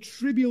called the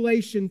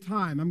tribulation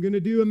time. I'm going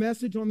to do a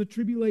message on the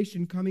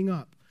tribulation coming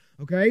up.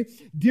 Okay,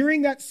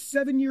 during that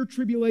 7-year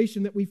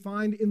tribulation that we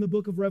find in the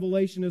book of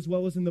Revelation as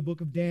well as in the book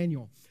of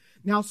Daniel.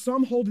 Now,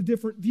 some hold a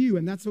different view,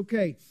 and that's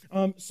okay.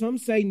 Some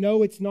say,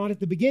 no, it's not at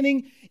the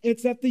beginning.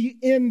 It's at the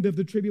end of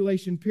the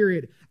tribulation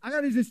period. I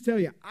got to just tell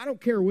you, I don't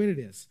care when it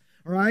is.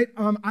 All right,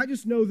 I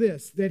just know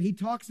this, that he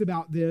talks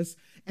about this,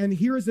 and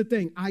here is the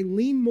thing. I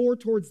lean more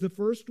towards the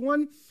first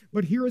one,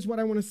 but here is what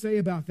I want to say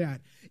about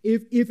that.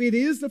 If it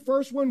is the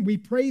first one, we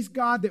praise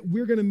God that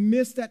we're going to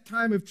miss that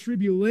time of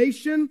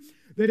tribulation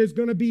that is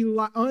going to be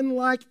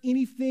unlike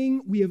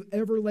anything we have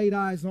ever laid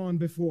eyes on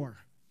before.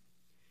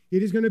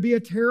 It is going to be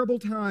a terrible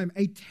time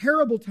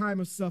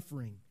of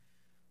suffering,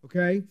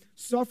 okay?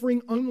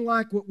 Suffering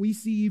unlike what we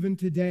see even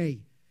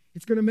today.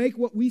 It's going to make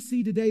what we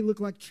see today look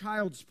like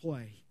child's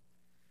play.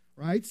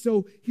 Right?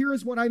 So here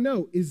is what I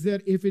know, is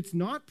that if it's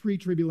not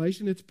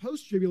pre-tribulation, it's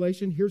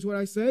post-tribulation, here's what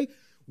I say.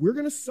 We're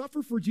going to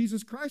suffer for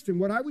Jesus Christ.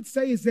 And what I would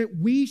say is that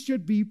we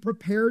should be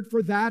prepared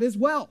for that as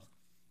well.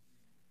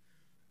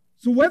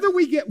 So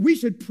we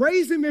should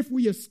praise him if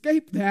we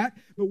escape that,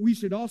 but we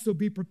should also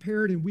be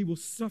prepared and we will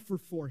suffer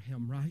for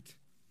him, right?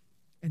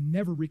 And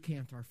never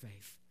recant our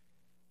faith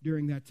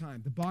during that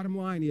time. The bottom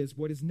line is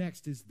what is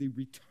next is the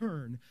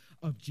return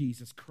of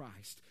Jesus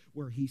Christ,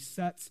 where he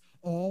sets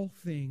all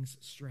things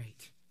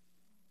straight.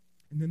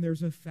 And then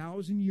there's a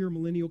 1,000-year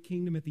millennial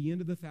kingdom. At the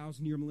end of the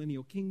 1,000-year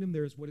millennial kingdom,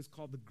 there is what is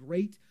called the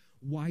Great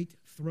White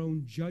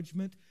Throne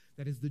Judgment.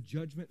 That is the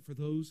judgment for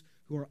those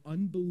who are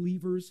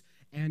unbelievers.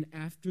 And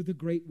after the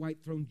Great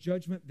White Throne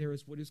Judgment, there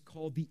is what is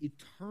called the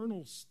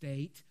eternal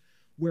state,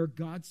 where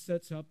God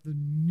sets up the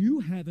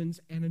new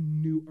heavens and a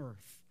new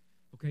earth.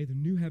 Okay, the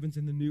new heavens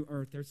and the new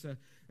earth.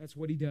 That's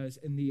what he does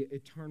in the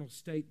eternal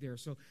state there.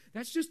 So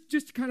that's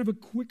just kind of a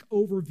quick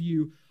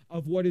overview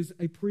of what is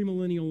a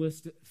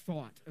premillennialist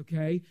thought,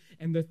 okay,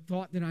 and the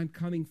thought that I'm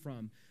coming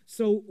from.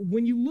 So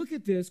when you look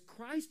at this,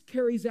 Christ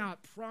carries out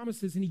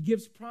promises, and he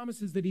gives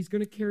promises that he's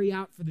going to carry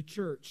out for the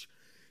church.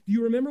 Do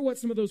you remember what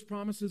some of those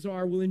promises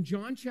are? Well, in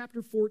John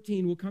chapter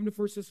 14, we'll come to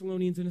 1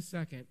 Thessalonians in a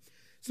second.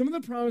 Some of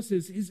the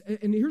promises,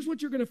 and here's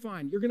what you're going to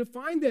find. You're going to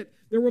find that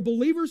there were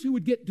believers who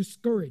would get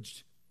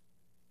discouraged,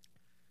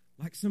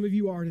 like some of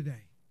you are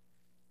today.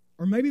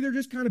 Or maybe they're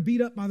just kind of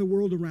beat up by the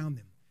world around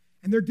them,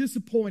 and they're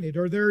disappointed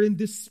or they're in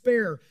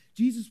despair.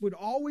 Jesus would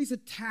always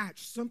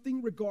attach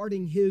something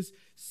regarding his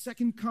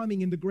second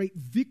coming and the great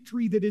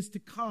victory that is to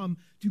come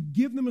to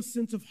give them a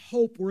sense of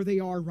hope where they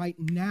are right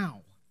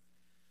now.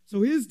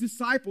 So his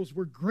disciples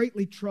were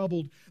greatly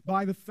troubled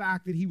by the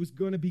fact that he was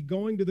going to be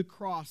going to the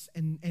cross,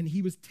 and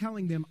he was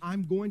telling them,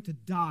 I'm going to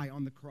die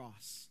on the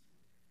cross.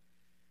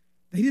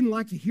 They didn't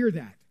like to hear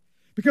that,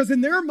 because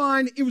in their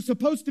mind, it was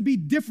supposed to be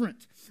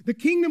different. The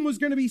kingdom was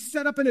going to be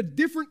set up in a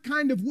different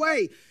kind of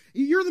way.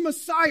 You're the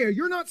Messiah.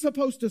 You're not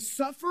supposed to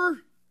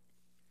suffer.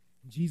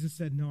 Jesus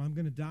said, no, I'm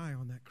going to die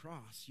on that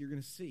cross. You're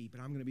going to see, but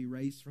I'm going to be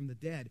raised from the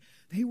dead.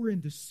 They were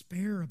in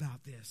despair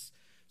about this.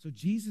 So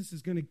Jesus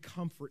is going to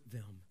comfort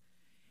them.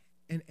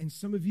 And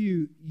some of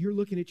you, you're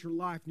looking at your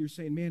life and you're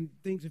saying, man,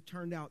 things have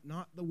turned out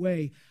not the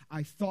way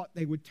I thought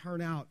they would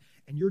turn out.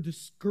 And you're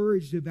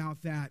discouraged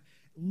about that.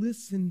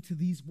 Listen to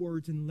these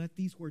words and let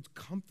these words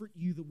comfort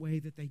you the way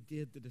that they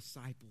did the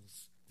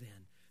disciples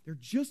then. They're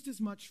just as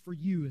much for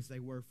you as they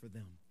were for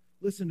them.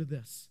 Listen to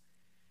this.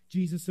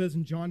 Jesus says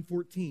in John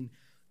 14,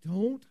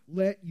 don't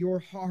let your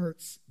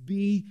hearts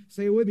be,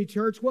 say it with me,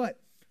 church, what?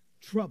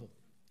 Trouble.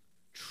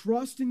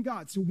 Trust in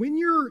God. So when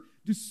you're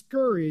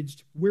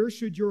discouraged, where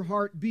should your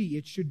heart be?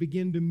 It should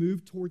begin to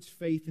move towards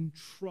faith and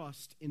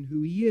trust in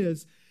who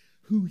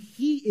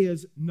He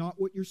is,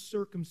 not what your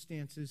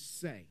circumstances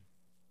say.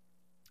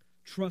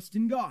 Trust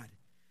in God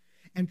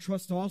and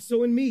trust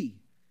also in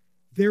me.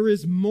 There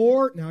is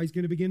more. Now he's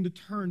going to begin to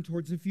turn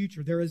towards the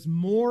future. There is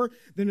more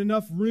than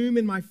enough room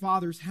in my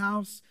Father's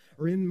house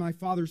or in my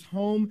Father's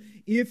home.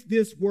 If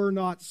this were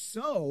not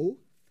so,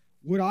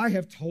 would I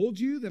have told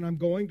you that I'm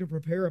going to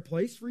prepare a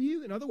place for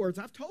you? In other words,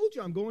 I've told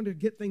you I'm going to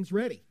get things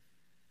ready.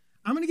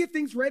 I'm going to get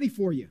things ready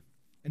for you.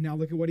 And now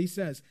look at what he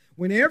says.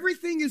 When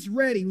everything is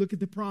ready, look at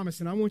the promise.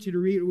 And I want you to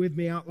read it with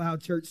me out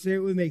loud, church. Say it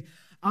with me.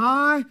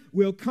 I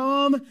will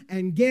come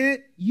and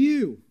get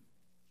you.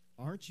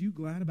 Aren't you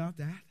glad about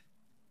that?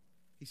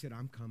 He said,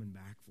 I'm coming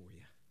back for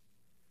you.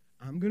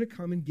 I'm going to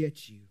come and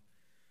get you.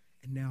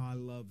 And now I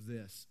love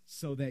this.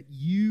 So that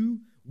you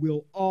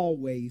will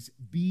always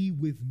be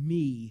with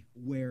me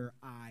where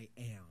I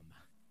am.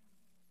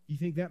 You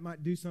think that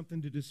might do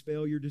something to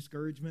dispel your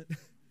discouragement?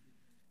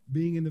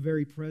 Being in the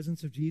very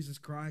presence of Jesus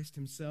Christ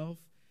Himself.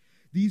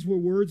 These were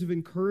words of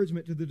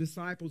encouragement to the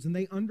disciples, and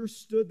they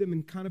understood them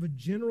in kind of a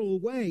general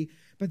way,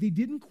 but they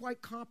didn't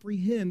quite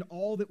comprehend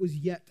all that was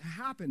yet to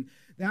happen.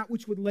 That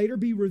which would later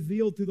be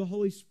revealed through the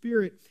Holy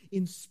Spirit,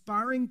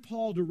 inspiring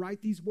Paul to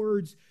write these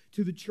words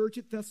to the church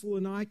at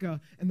Thessalonica.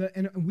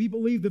 And we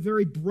believe the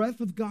very breath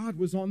of God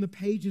was on the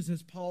pages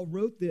as Paul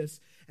wrote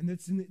this, and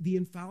that's in the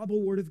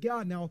infallible Word of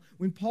God. Now,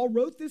 when Paul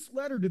wrote this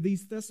letter to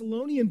these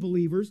Thessalonian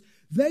believers,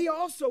 they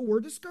also were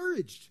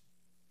discouraged.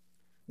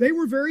 They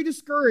were very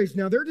discouraged.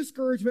 Now, their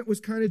discouragement was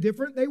kind of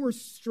different. They were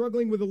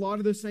struggling with a lot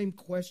of the same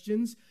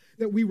questions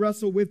that we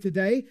wrestle with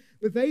today.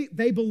 But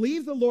they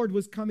believed the Lord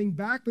was coming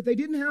back, but they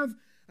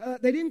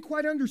didn't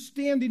quite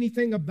understand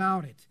anything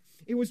about it.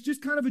 It was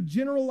just kind of a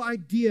general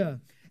idea.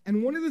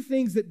 And one of the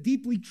things that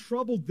deeply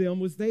troubled them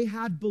was they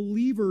had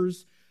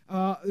believers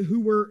who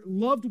were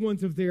loved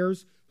ones of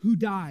theirs who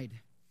died.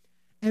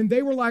 And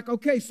they were like,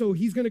 okay, so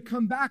He's going to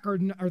come back.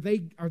 Are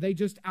they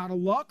just out of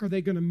luck? Are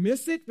they going to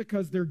miss it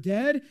because they're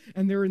dead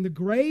and they're in the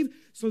grave?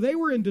 So they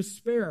were in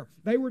despair.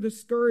 They were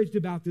discouraged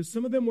about this.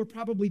 Some of them were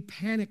probably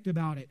panicked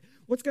about it.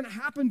 What's going to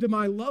happen to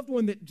my loved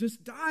one that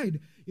just died,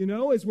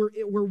 as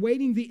we're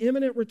waiting the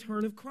imminent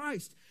return of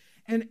Christ?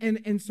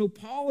 And so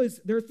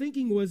their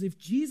thinking was, if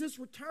Jesus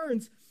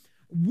returns,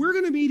 we're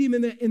going to meet Him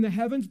in the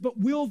heavens, but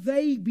will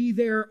they be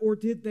there, or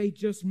did they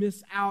just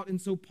miss out? And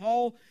so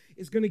Paul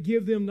is going to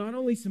give them not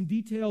only some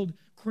detailed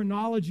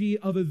chronology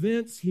of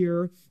events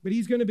here, but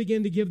he's going to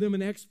begin to give them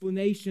an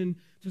explanation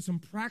to some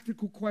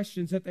practical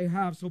questions that they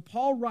have. So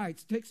Paul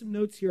writes, take some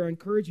notes here, I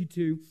encourage you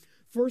to,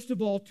 first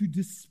of all, to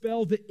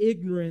dispel the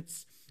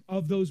ignorance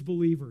of those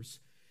believers.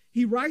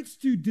 He writes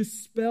to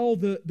dispel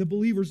the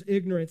believers'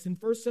 ignorance. In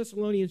 1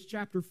 Thessalonians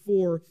chapter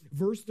 4,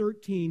 verse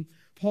 13,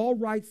 Paul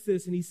writes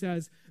this and he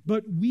says,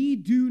 but we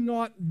do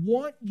not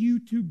want you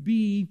to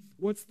be,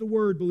 what's the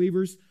word,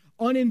 believers?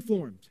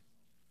 Uninformed.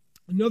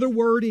 Another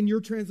word in your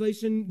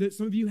translation that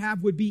some of you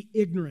have would be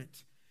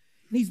ignorant.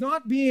 And he's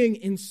not being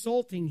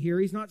insulting here.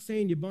 He's not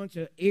saying you bunch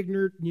of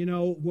ignorant,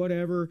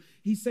 whatever.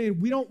 He's saying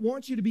we don't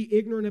want you to be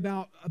ignorant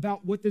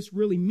about what this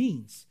really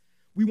means.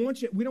 We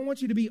don't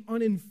want you to be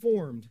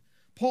uninformed.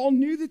 Paul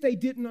knew that they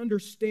didn't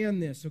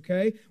understand this,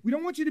 okay? We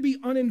don't want you to be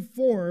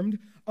uninformed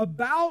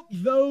about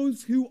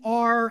those who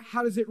are,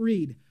 how does it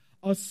read?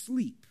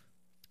 Asleep.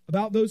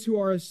 About those who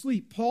are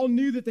asleep. Paul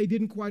knew that they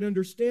didn't quite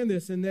understand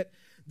this and that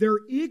their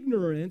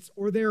ignorance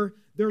or their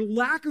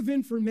lack of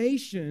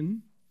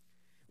information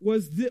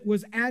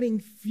was adding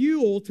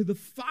fuel to the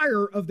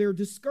fire of their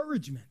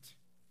discouragement.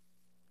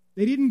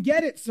 They didn't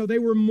get it, so they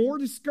were more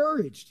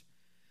discouraged.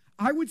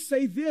 I would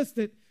say this,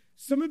 that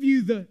some of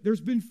you,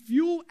 there's been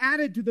fuel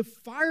added to the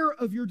fire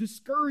of your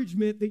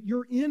discouragement that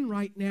you're in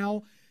right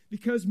now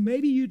because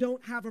maybe you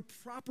don't have a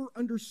proper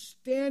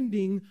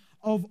understanding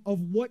of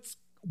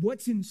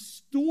what's in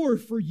store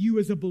for you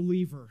as a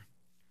believer.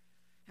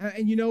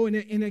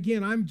 And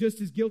again, I'm just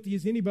as guilty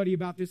as anybody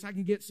about this. I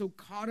can get so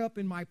caught up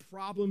in my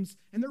problems,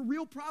 and they're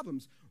real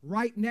problems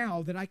right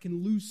now, that I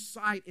can lose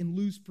sight and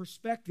lose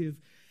perspective.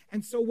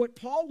 And so what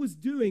Paul was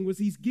doing was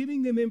he's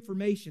giving them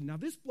information. Now,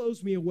 this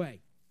blows me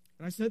away.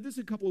 And I said this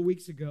a couple of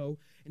weeks ago,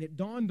 and it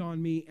dawned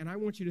on me, and I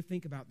want you to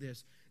think about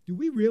this. Do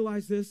we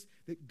realize this?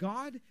 That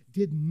God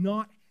did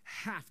not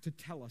have to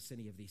tell us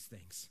any of these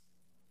things.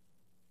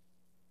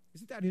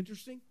 Isn't that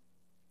interesting?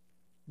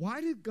 Why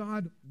did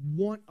God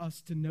want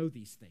us to know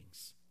these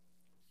things?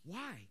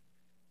 Why?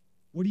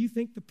 What do you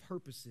think the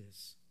purpose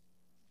is?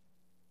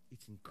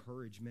 It's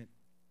encouragement.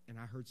 And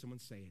I heard someone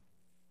say it.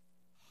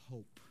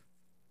 Hope.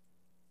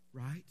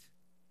 Right?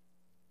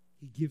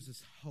 He gives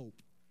us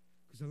hope.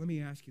 Because let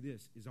me ask you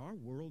this. Is our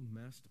world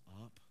messed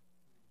up?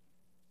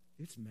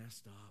 It's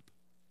messed up.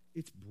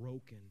 It's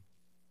broken.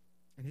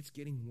 And it's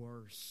getting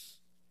worse.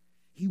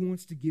 He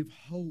wants to give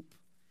hope.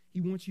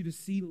 He wants you to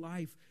see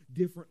life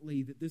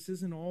differently, that this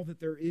isn't all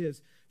that there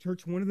is.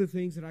 Church, one of the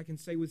things that I can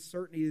say with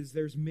certainty is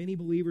there's many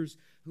believers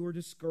who are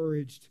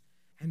discouraged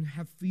and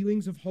have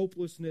feelings of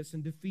hopelessness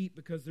and defeat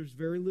because there's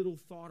very little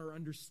thought or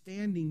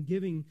understanding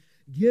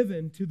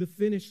given to the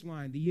finish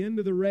line, the end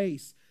of the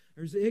race.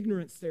 There's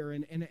ignorance there,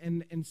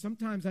 and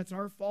sometimes that's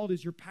our fault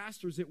as your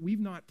pastors that we've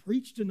not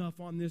preached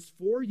enough on this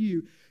for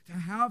you to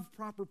have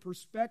proper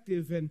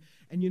perspective, and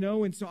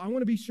so I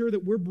want to be sure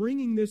that we're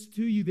bringing this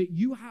to you, that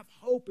you have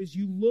hope as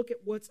you look at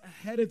what's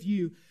ahead of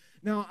you.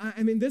 Now,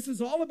 I mean, this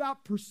is all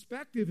about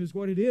perspective is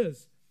what it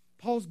is.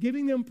 Paul's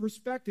giving them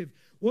perspective.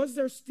 Was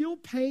there still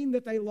pain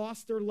that they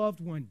lost their loved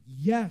one?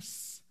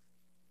 Yes,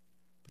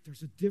 but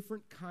there's a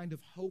different kind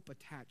of hope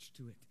attached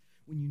to it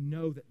when you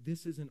know that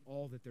this isn't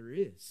all that there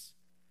is.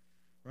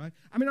 Right?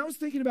 I mean, I was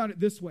thinking about it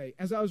this way.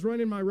 As I was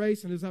running my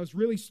race and as I was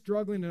really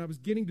struggling and I was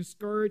getting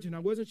discouraged and I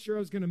wasn't sure I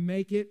was going to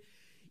make it,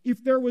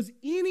 if there was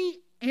any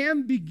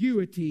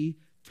ambiguity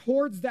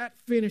towards that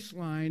finish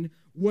line,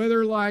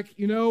 whether what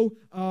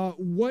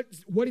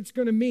it's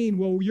going to mean,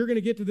 well, you're going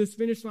to get to this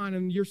finish line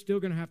and you're still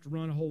going to have to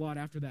run a whole lot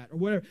after that or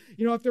whatever.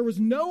 If there was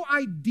no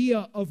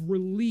idea of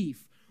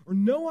relief or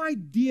no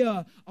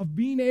idea of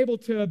being able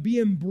to be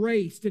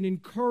embraced and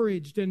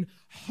encouraged and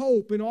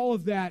hope and all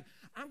of that,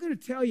 I'm going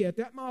to tell you, at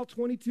that mile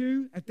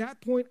 22, at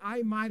that point,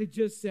 I might have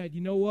just said,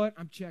 you know what?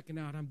 I'm checking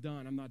out. I'm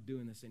done. I'm not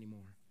doing this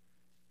anymore.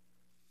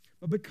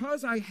 But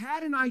because I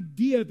had an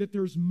idea that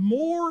there's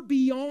more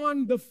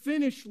beyond the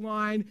finish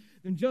line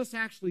than just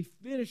actually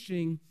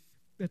finishing,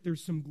 that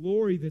there's some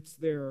glory that's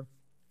there,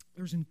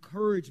 there's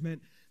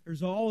encouragement,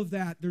 there's all of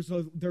that,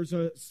 there's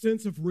a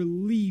sense of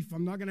relief.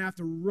 I'm not going to have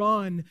to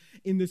run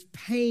in this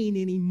pain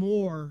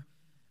anymore.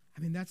 I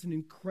mean, that's an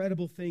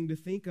incredible thing to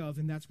think of,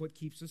 and that's what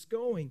keeps us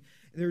going.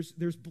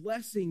 There's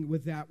blessing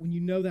with that when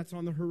you know that's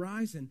on the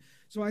horizon.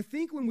 So I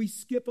think when we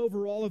skip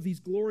over all of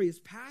these glorious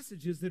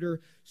passages that are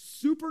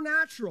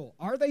supernatural,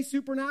 are they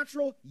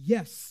supernatural?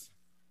 Yes.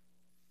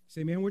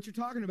 Say, man, what you're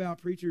talking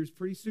about, preacher, is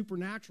pretty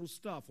supernatural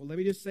stuff. Well, let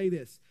me just say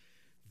this.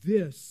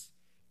 This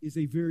is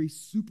a very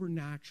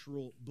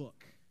supernatural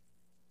book,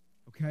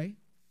 okay?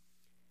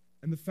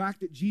 And the fact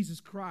that Jesus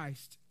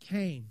Christ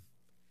came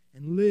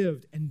and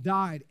lived and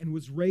died and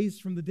was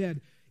raised from the dead,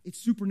 it's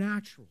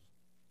supernatural.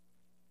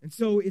 And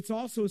so it's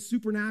also a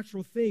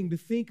supernatural thing to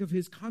think of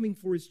his coming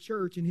for his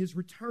church and his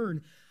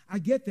return. I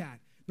get that,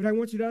 but I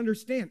want you to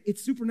understand,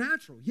 it's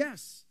supernatural.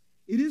 Yes,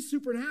 it is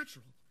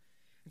supernatural.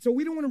 And so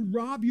we don't want to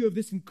rob you of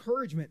this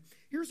encouragement.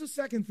 Here's the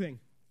second thing.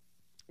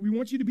 We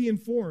want you to be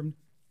informed.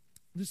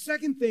 The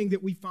second thing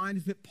that we find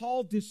is that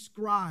Paul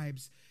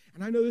describes,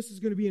 and I know this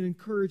is going to be an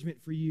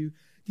encouragement for you,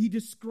 he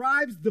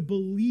describes the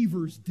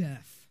believer's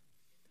death.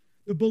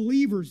 The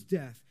believer's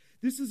death.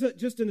 This is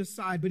just an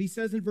aside, but he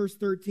says in verse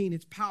 13,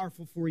 it's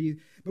powerful for you.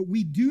 But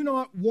we do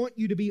not want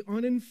you to be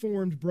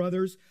uninformed,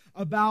 brothers,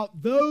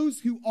 about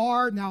those who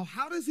are, now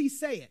how does he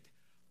say it?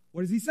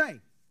 What does he say?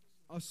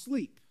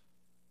 Asleep.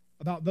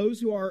 About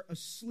those who are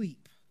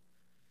asleep.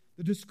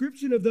 The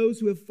description of those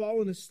who have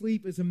fallen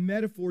asleep is a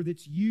metaphor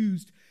that's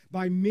used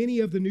by many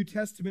of the New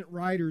Testament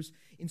writers.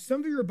 In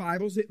some of your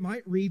Bibles, it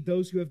might read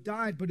those who have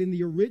died, but in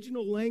the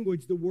original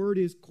language, the word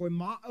is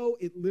koimao.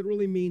 It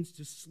literally means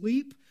to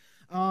sleep.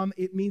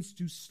 It means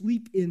to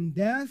sleep in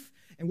death.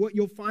 And what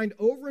you'll find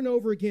over and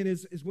over again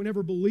is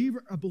whenever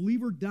a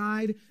believer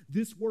died,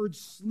 this word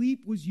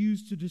sleep was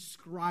used to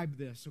describe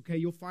this. Okay,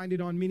 you'll find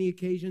it on many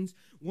occasions.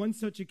 One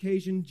such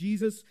occasion,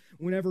 Jesus,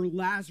 whenever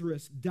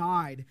Lazarus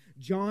died,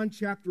 John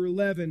chapter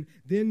 11,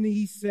 then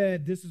he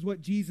said, this is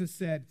what Jesus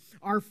said,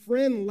 our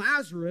friend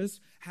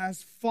Lazarus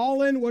has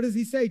fallen, what does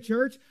he say,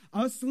 church?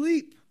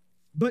 Asleep.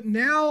 But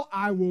now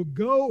I will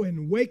go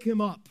and wake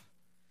him up.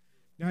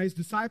 Now his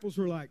disciples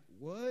were like,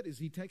 what? Is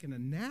he taking a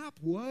nap?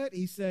 What?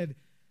 He said,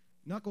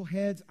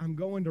 knuckleheads, I'm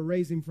going to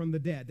raise him from the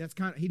dead.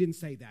 He didn't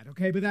say that,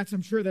 okay? But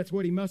I'm sure that's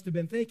what he must have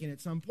been thinking at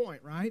some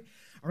point, right?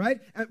 All right?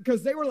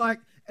 Because they were like,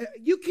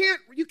 you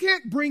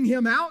can't bring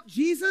him out,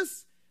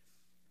 Jesus.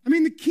 I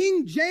mean, the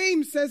King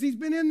James says he's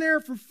been in there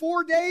for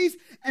 4 days,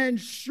 and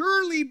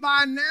surely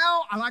by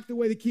now, I like the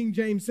way the King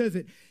James says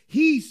it,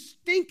 he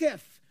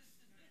stinketh.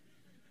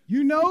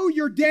 You know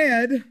you're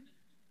dead,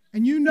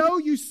 and you know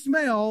you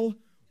smell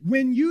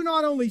when you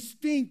not only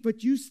stink,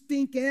 but you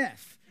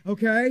stinketh,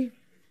 okay?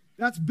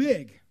 That's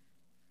big.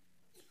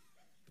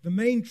 The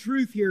main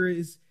truth here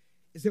is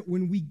that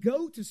when we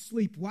go to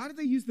sleep, why do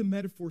they use the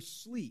metaphor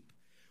sleep?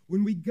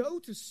 When we go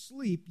to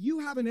sleep, you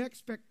have an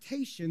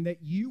expectation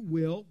that you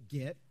will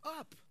get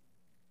up,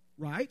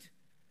 right?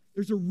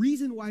 There's a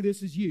reason why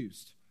this is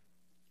used.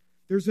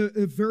 There's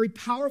a very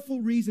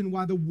powerful reason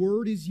why the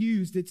word is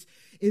used.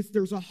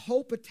 There's a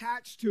hope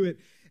attached to it.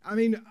 I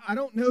mean, I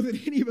don't know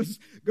that any of us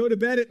go to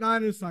bed at night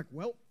and it's like,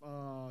 well,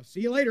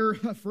 see you later,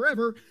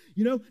 forever.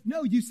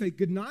 No, you say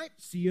good night,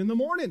 see you in the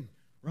morning,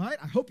 right?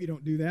 I hope you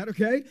don't do that,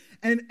 okay?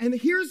 And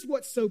here's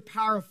what's so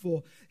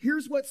powerful.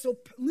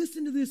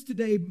 Listen to this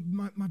today,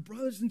 my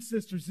brothers and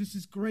sisters. This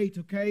is great,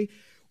 okay?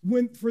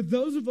 For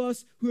those of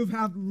us who have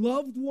had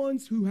loved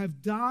ones who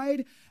have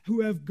died,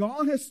 who have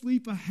gone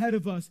asleep ahead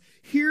of us,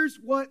 here's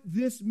what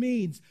this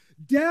means.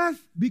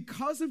 Death,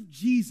 because of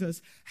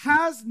Jesus,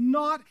 has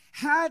not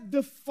had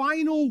the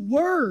final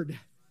word.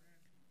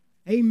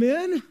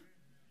 Amen?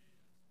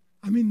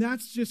 I mean,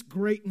 that's just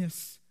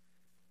greatness.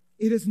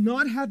 It has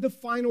not had the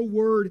final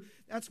word.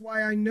 That's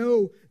why I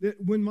know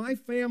that when my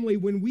family,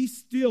 we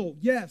still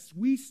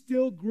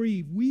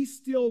grieve, we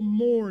still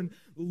mourn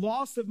the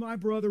loss of my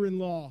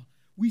brother-in-law.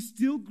 We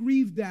still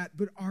grieve that,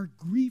 but our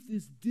grief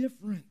is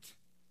different.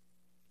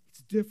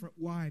 It's different.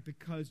 Why?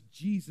 Because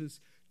Jesus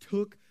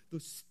took the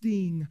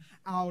sting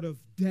out of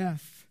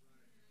death.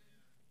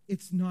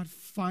 It's not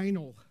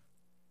final.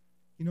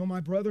 My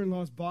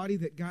brother-in-law's body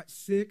that got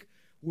sick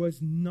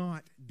was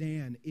not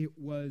Dan. It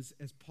was,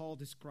 as Paul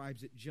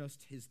describes it,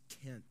 just his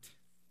tent.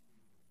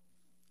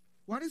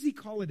 Why does he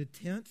call it a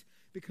tent?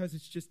 Because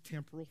it's just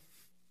temporal.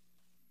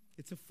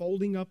 It's a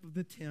folding up of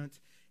the tent.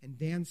 And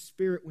Dan's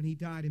spirit, when he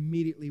died,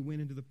 immediately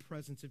went into the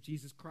presence of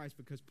Jesus Christ,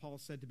 because Paul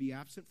said to be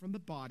absent from the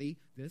body,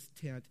 this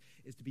tent,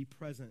 is to be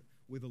present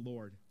with the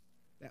Lord.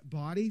 That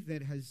body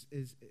that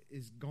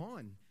is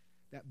gone.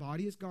 That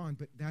body is gone,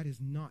 but that is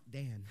not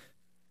Dan.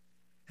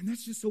 And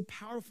that's just so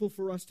powerful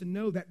for us to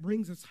know. That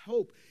brings us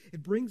hope.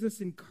 It brings us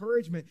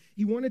encouragement.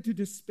 He wanted to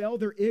dispel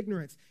their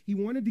ignorance. He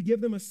wanted to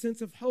give them a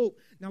sense of hope.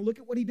 Now look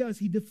at what he does.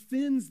 He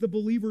defends the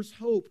believer's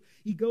hope.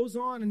 He goes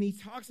on and he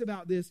talks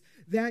about this,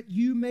 that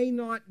you may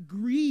not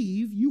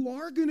grieve. You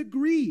are going to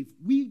grieve.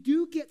 We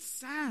do get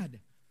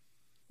sad.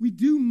 We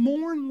do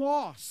mourn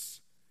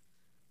loss.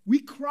 We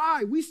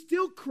cry. We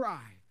still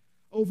cry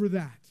over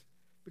that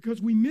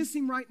because we miss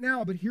him right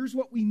now. But here's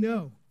what we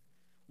know.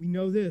 We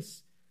know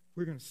this.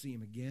 We're going to see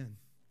him again.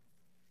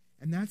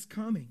 And that's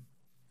coming.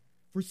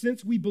 For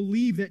since we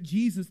believe that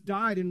Jesus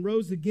died and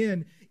rose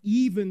again,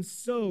 even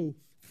so,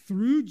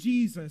 through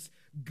Jesus,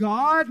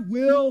 God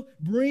will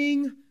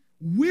bring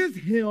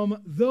with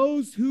him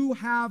those who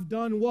have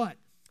done what?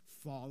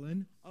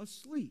 Fallen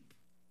asleep.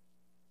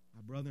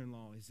 My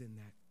brother-in-law is in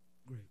that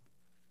group.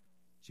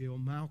 Jill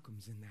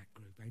Malcolm's in that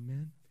group.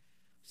 Amen?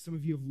 Some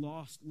of you have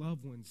lost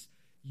loved ones.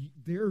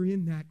 They're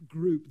in that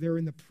group. They're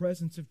in the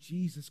presence of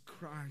Jesus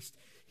Christ.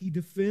 He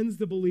defends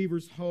the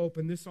believer's hope,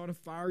 and this ought to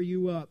fire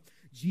you up.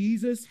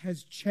 Jesus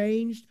has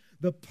changed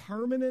the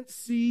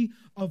permanency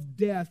of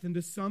death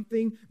into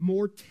something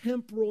more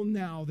temporal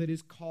now that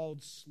is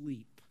called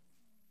sleep.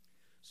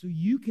 So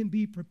you can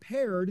be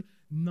prepared,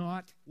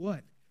 not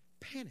what?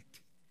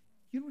 Panicked.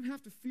 You don't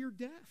have to fear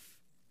death.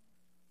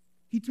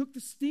 He took the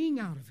sting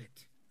out of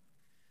it.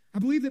 I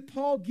believe that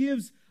Paul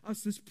gives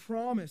us this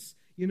promise,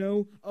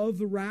 of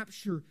the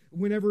rapture.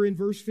 Whenever in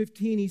verse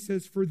 15 he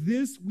says, "For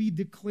this we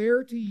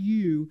declare to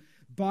you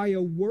by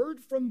a word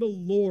from the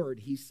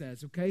Lord," he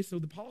says. Okay, so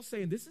Paul's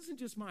saying, this isn't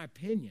just my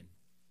opinion.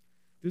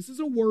 This is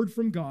a word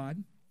from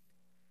God,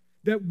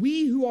 that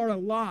we who are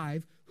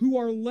alive, who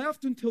are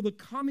left until the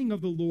coming of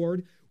the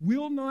Lord,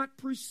 will not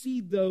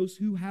precede those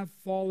who have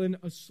fallen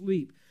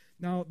asleep.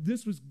 Now,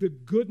 this was the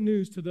good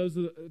news to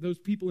those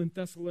people in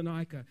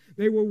Thessalonica.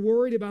 They were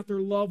worried about their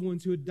loved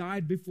ones who had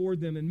died before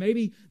them, and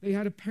maybe they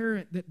had a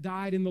parent that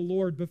died in the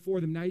Lord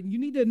before them. Now, you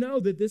need to know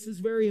that this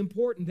is very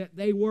important, that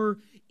they were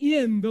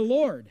in the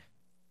Lord.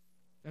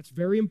 That's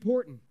very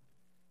important.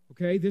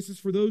 Okay? This is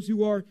for those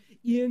who are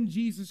in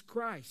Jesus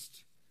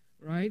Christ,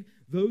 right?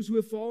 Those who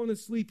have fallen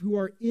asleep, who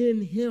are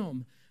in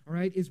him, all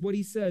right, is what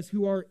he says,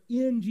 who are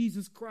in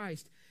Jesus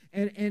Christ.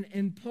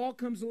 And Paul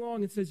comes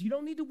along and says, you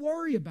don't need to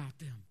worry about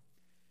them.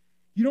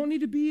 You don't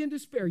need to be in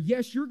despair.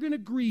 Yes, you're going to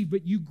grieve,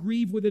 but you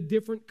grieve with a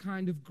different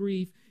kind of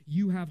grief.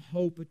 You have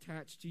hope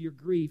attached to your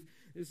grief.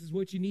 This is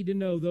what you need to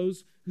know.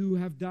 Those who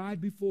have died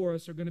before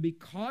us are going to be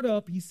caught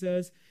up, he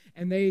says,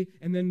 and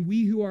then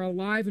we who are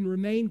alive and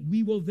remain,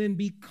 we will then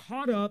be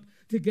caught up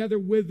together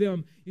with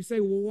them. You say,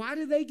 well, why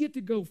do they get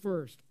to go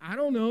first? I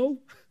don't know.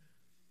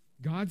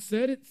 God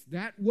said it's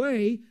that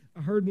way.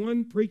 I heard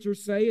one preacher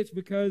say it's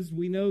because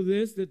we know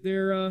this, that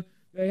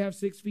they have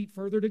 6 feet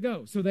further to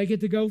go. So they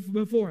get to go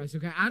before us,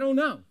 okay? I don't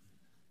know.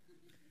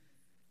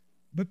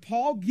 But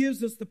Paul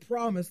gives us the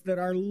promise that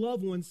our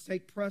loved ones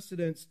take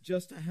precedence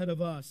just ahead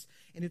of us.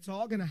 And it's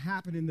all going to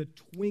happen in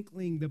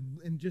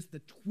just the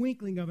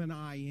twinkling of an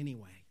eye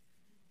anyway.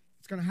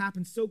 It's going to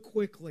happen so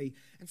quickly.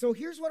 And so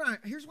here's why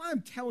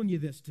I'm telling you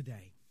this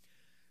today.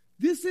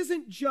 This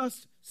isn't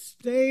just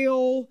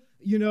stale,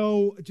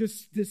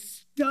 just this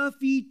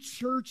stuffy,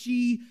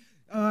 churchy,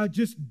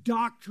 just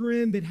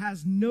doctrine that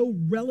has no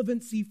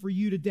relevancy for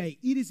you today.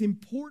 It is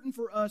important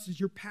for us as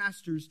your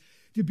pastors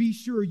to be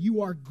sure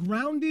you are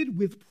grounded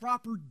with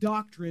proper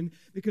doctrine,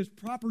 because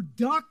proper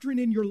doctrine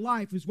in your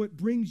life is what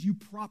brings you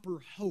proper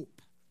hope.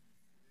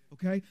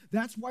 Okay?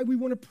 That's why we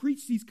want to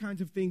preach these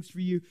kinds of things for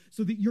you,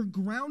 so that you're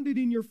grounded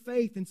in your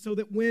faith, and so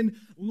that when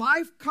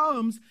life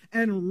comes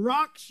and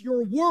rocks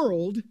your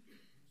world,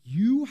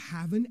 you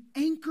have an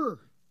anchor.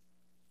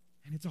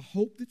 And it's a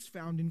hope that's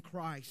found in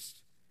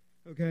Christ.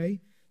 Okay?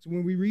 So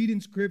when we read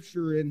in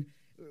Scripture and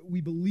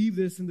we believe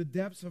this in the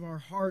depths of our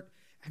heart,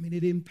 I mean,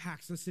 it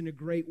impacts us in a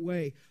great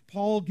way.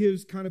 Paul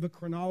gives kind of a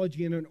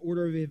chronology and an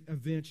order of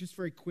events. Just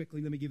very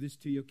quickly, let me give this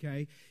to you,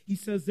 okay? He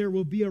says there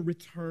will be a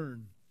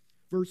return.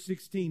 Verse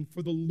 16,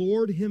 for the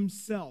Lord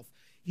himself,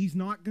 he's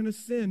not going to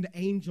send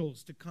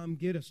angels to come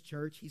get us,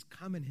 church. He's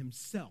coming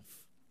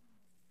himself.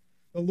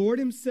 The Lord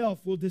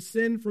himself will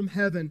descend from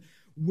heaven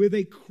with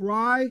a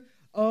cry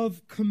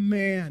of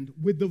command,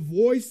 with the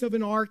voice of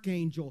an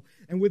archangel,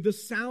 and with the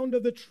sound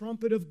of the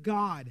trumpet of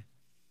God.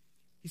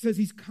 He says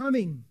he's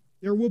coming.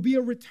 There will be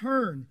a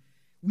return.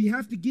 We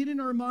have to get in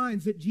our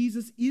minds that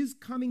Jesus is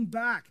coming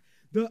back.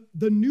 The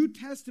New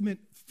Testament,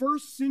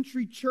 first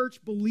century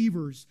church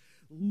believers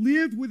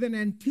lived with an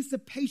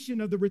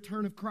anticipation of the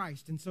return of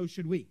Christ, and so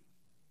should we.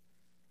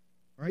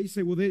 All right, you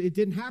say, well, it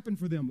didn't happen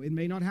for them. It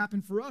may not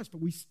happen for us,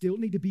 but we still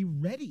need to be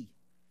ready.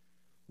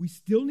 We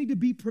still need to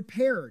be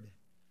prepared,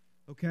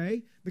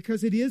 okay?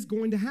 Because it is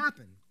going to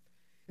happen.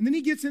 And then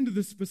he gets into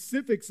the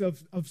specifics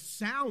of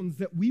sounds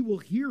that we will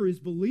hear as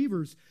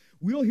believers.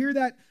 We'll hear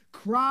that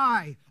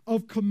cry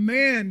of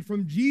command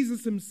from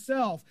Jesus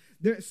himself.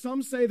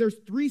 Some say there's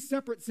 3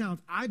 separate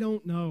sounds. I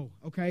don't know,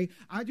 okay?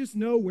 I just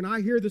know when I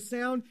hear the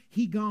sound,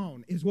 he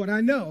gone is what I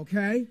know,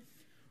 okay?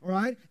 All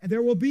right? And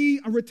there will be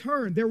a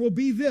return. There will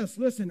be this,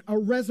 listen, a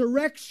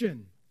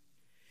resurrection.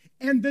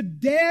 And the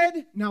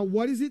dead, now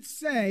what does it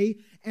say?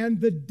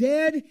 And the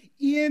dead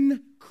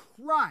in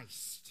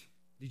Christ.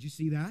 Did you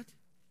see that?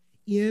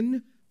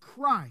 In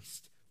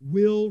Christ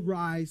will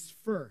rise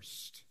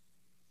first.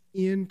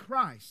 In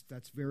Christ.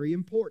 That's very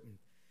important.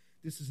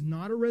 This is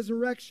not a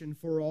resurrection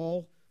for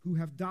all who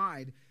have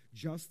died,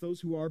 just those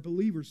who are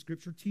believers.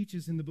 Scripture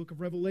teaches in the book of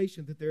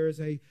Revelation that there is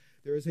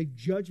a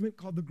judgment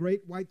called the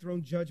Great White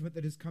Throne Judgment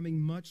that is coming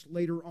much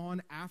later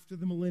on after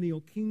the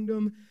millennial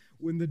kingdom,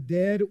 when the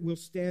dead will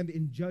stand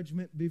in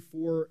judgment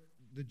before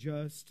the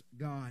just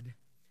God.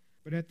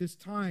 But at this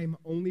time,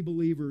 only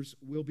believers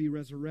will be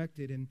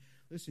resurrected. And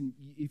listen,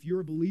 if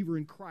you're a believer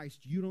in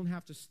Christ, you don't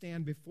have to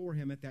stand before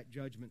him at that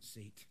judgment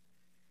seat.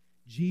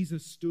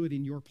 Jesus stood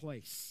in your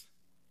place.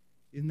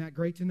 Isn't that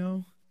great to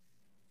know?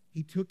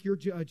 He took your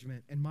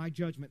judgment and my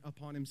judgment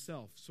upon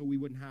himself, so we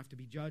wouldn't have to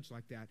be judged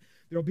like that.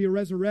 There'll be a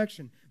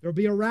resurrection. There'll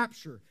be a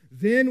rapture.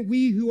 Then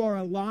we who are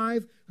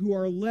alive, who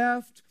are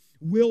left,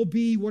 will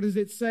be, what does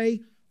it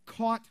say?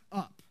 Caught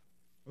up.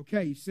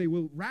 Okay, you say,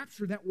 well,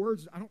 rapture, that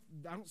word, I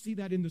don't see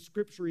that in the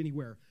Scripture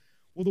anywhere.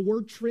 Well, the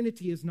word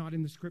Trinity is not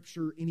in the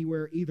Scripture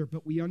anywhere either,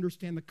 but we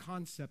understand the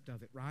concept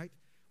of it, right?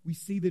 We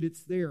see that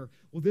it's there.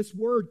 Well, this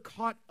word,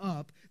 caught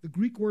up, the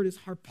Greek word is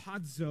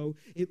harpazo.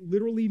 It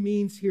literally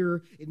means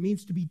here, it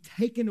means to be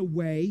taken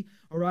away,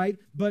 all right?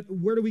 But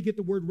where do we get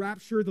the word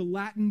rapture? The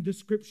Latin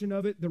description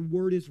of it, the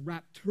word is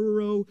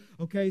rapturo,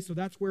 okay? So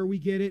that's where we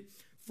get it.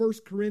 1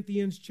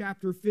 Corinthians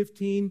chapter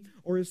 15,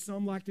 or as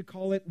some like to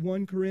call it,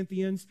 1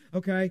 Corinthians,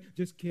 okay?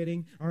 Just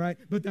kidding, all right?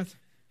 But that's,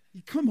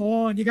 come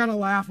on, you got to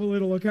laugh a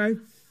little, okay?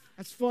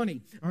 That's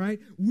funny, all right?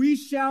 We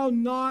shall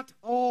not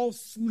all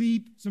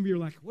sleep. Some of you are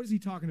like, what is he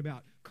talking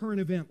about? Current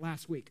event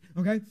last week,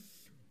 okay?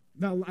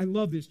 Now, I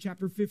love this,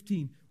 chapter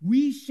 15.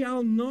 We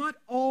shall not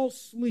all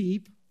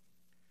sleep,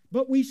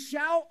 but we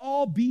shall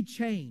all be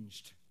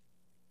changed.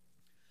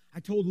 I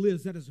told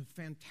Liz that is a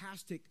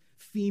fantastic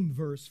theme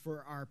verse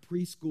for our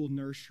preschool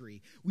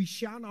nursery. We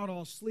shall not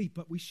all sleep,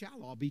 but we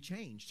shall all be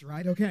changed,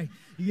 right? Okay,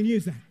 you can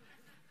use that.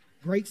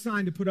 Great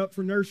sign to put up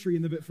for nursery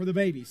for the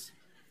babies.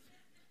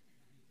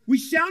 We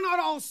shall not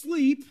all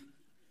sleep,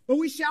 but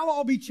we shall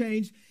all be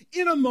changed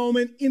in a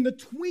moment, in the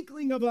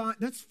twinkling of an eye.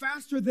 That's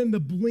faster than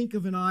the blink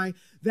of an eye.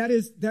 That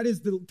is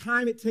the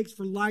time it takes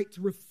for light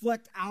to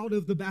reflect out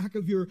of the back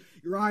of your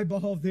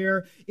eyeball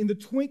there. In the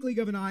twinkling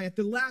of an eye, at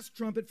the last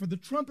trumpet, for the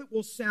trumpet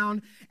will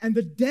sound, and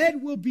the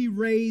dead will be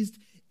raised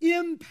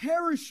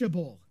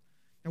imperishable.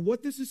 And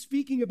what this is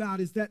speaking about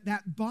is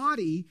that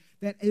body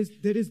that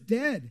is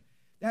dead,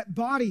 that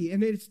body,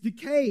 and it's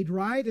decayed,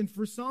 right? And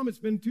for some, it's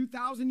been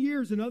 2,000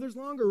 years, and others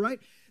longer, right?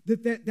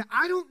 That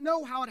I don't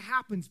know how it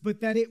happens, but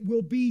that it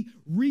will be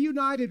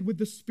reunited with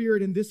the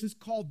Spirit, and this is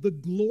called the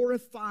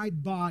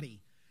glorified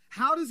body.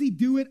 How does he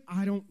do it?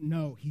 I don't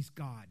know. He's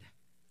God.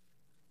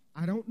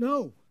 I don't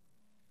know.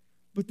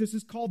 But this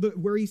is called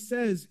where he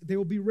says they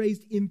will be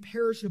raised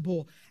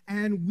imperishable,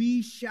 and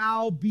we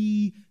shall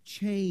be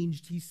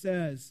changed, he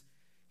says.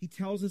 He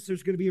tells us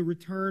there's going to be a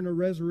return, a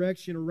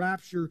resurrection, a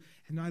rapture.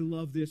 And I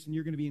love this, and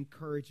you're going to be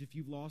encouraged if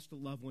you've lost a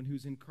loved one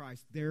who's in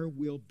Christ. There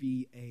will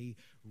be a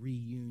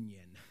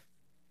reunion.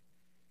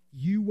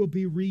 You will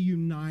be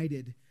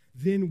reunited.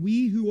 Then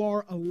we who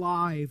are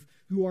alive,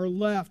 who are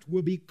left,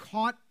 will be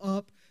caught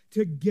up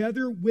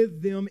together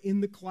with them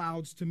in the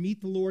clouds to meet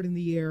the Lord in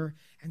the air.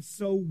 And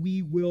so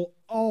we will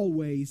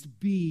always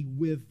be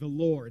with the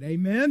Lord.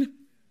 Amen?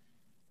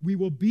 We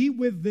will be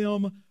with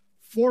them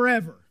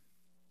forever.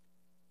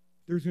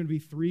 there's going to be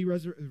three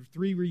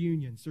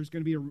reunions. There's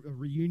going to be a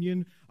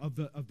reunion of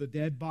the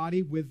dead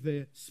body with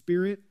the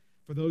spirit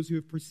for those who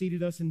have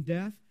preceded us in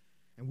death.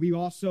 And we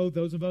also,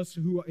 those of us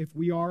who, if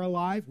we are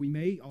alive, we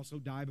may also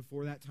die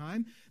before that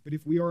time. But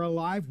if we are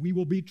alive, we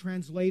will be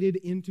translated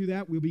into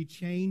that. We'll be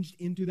changed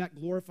into that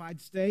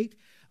glorified state.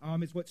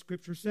 It's what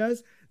Scripture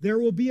says. There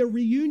will be a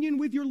reunion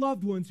with your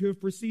loved ones who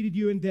have preceded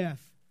you in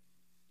death.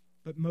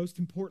 But most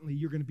importantly,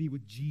 you're going to be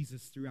with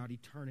Jesus throughout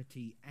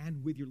eternity,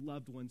 and with your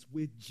loved ones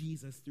with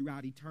Jesus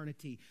throughout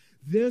eternity.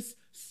 This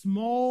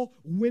small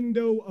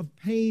window of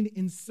pain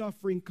and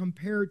suffering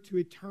compared to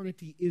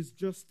eternity is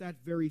just that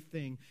very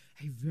thing,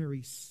 a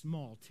very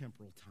small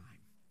temporal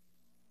time.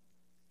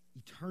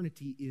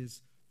 Eternity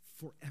is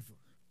forever,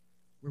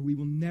 where we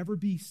will never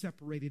be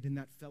separated in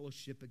that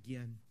fellowship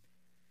again.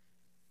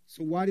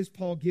 So why does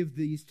Paul give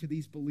these to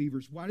these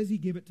believers? Why does he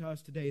give it to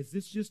us today? Is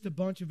this just a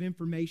bunch of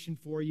information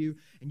for you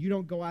and you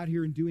don't go out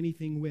here and do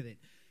anything with it?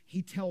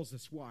 He tells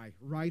us why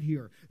right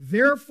here.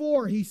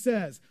 Therefore, he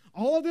says,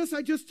 all of this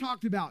I just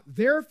talked about.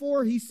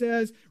 Therefore, he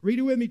says, read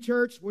it with me,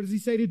 church. What does he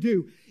say to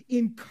do?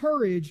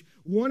 Encourage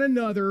one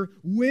another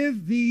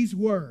with these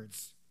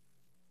words.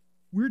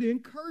 We're to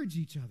encourage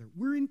each other.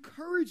 We're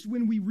encouraged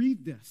when we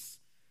read this.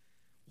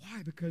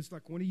 Why? Because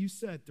like one of you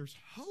said, there's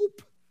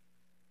hope.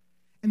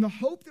 And the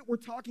hope that we're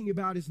talking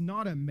about is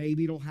not a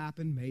maybe it'll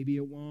happen, maybe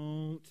it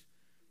won't.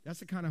 That's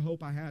the kind of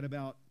hope I had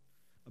about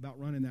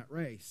running that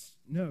race.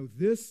 No,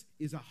 this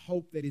is a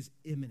hope that is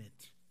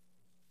imminent.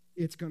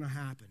 It's going to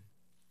happen.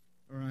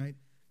 All right?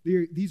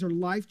 These are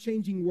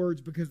life-changing words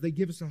because they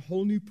give us a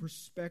whole new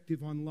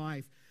perspective on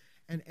life.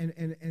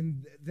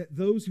 And that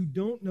those who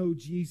don't know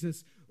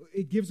Jesus,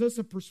 it gives us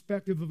a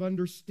perspective of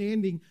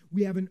understanding.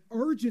 We have an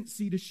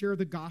urgency to share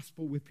the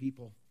gospel with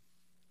people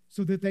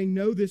so that they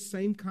know this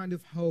same kind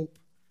of hope.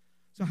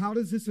 So how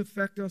does this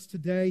affect us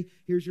today?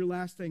 Here's your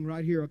last thing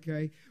right here,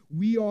 okay?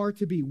 We are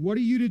to be, what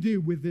are you to do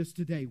with this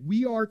today?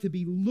 We are to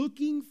be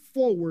looking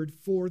forward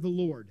for the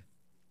Lord.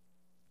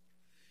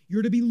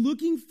 You're to be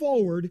looking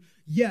forward,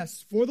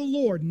 yes, for the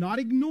Lord, not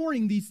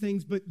ignoring these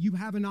things, but you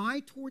have an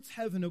eye towards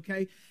heaven,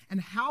 okay? And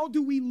how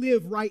do we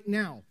live right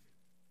now?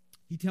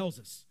 He tells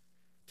us,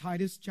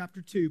 Titus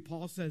chapter 2,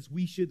 Paul says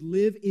we should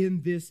live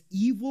in this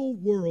evil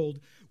world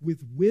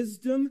with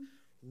wisdom,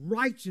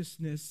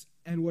 righteousness,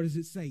 and what does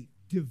it say?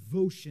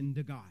 Devotion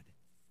to God.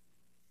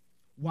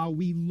 While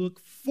we look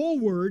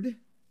forward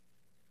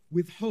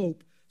with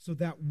hope, so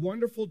that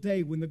wonderful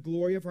day when the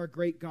glory of our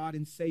great God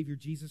and Savior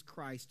Jesus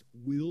Christ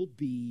will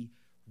be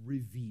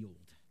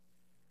revealed.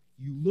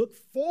 You look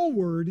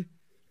forward,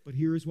 but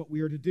here is what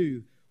we are to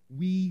do.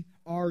 We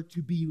are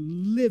to be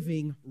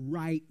living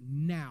right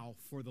now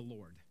for the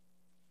Lord.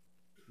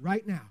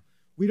 Right now.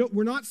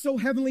 We're not so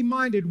heavenly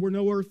minded, we're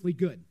no earthly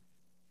good.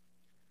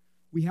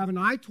 We have an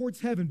eye towards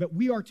heaven, but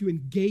we are to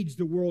engage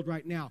the world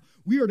right now.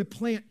 We are to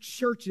plant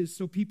churches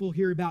so people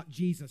hear about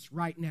Jesus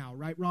right now.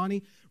 Right,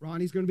 Ronnie?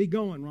 Ronnie's going to be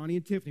going. Ronnie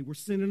and Tiffany, we're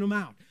sending them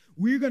out.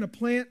 We're going to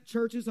plant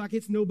churches like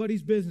it's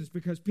nobody's business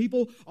because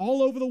people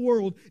all over the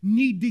world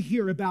need to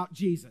hear about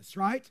Jesus,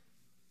 right?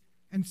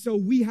 And so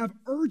we have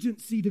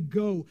urgency to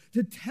go,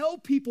 to tell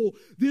people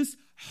this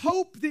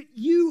hope that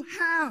you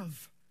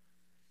have.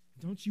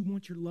 Don't you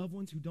want your loved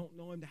ones who don't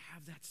know Him to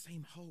have that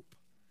same hope?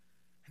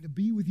 And to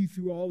be with you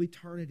through all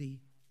eternity.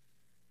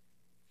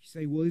 You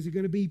say, well, is it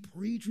going to be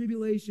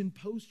pre-tribulation,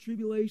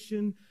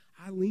 post-tribulation?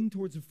 I lean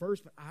towards the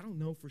first, but I don't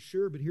know for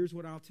sure. But here's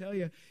what I'll tell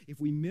you.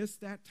 If we miss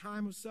that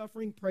time of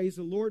suffering, praise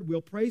the Lord,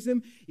 we'll praise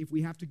Him. If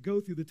we have to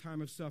go through the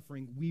time of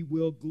suffering, we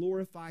will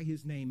glorify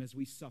His name as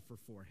we suffer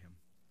for Him.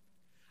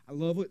 I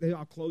love what,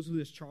 I'll close with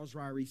this. Charles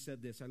Ryrie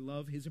said this. I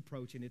love his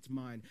approach, and it's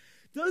mine.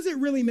 Does it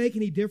really make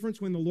any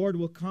difference when the Lord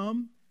will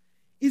come?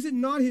 Is it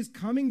not His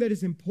coming that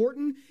is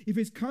important? If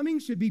His coming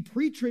should be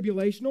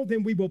pre-tribulational,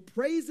 then we will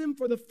praise Him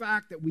for the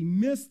fact that we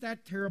missed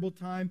that terrible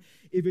time.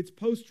 If it's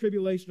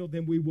post-tribulational,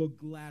 then we will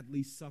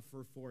gladly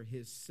suffer for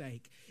His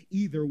sake.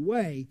 Either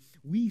way,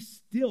 we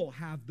still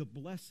have the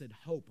blessed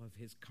hope of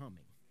His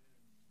coming.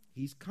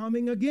 He's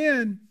coming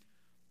again.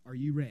 Are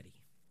you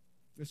ready?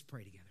 Let's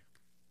pray together.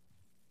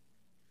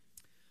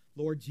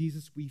 Lord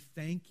Jesus, we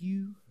thank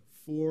You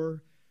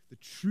for the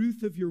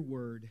truth of Your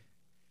word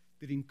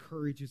that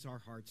encourages our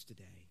hearts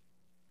today.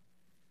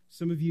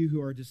 Some of you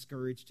who are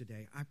discouraged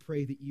today, I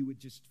pray that you would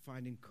just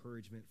find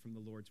encouragement from the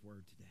Lord's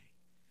word today.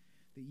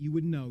 That you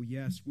would know,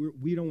 yes,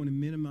 we don't want to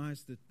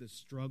minimize the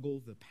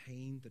struggle, the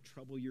pain, the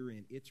trouble you're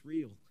in. It's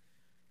real.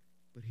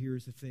 But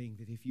here's the thing,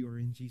 that if you are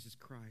in Jesus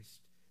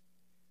Christ,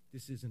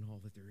 this isn't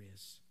all that there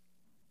is.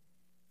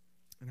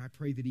 And I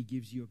pray that He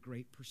gives you a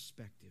great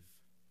perspective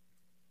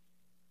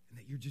and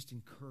that you're just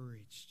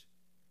encouraged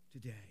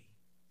today.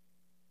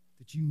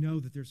 That you know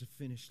that there's a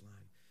finish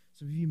line.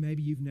 Some of you,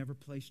 maybe you've never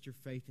placed your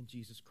faith in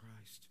Jesus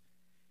Christ.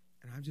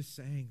 And I'm just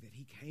saying that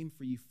He came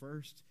for you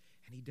first,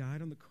 and He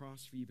died on the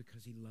cross for you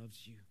because He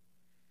loves you.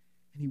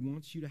 And He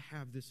wants you to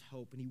have this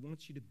hope, and He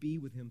wants you to be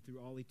with Him through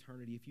all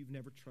eternity. If you've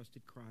never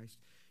trusted Christ,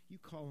 you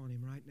call on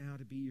Him right now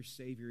to be your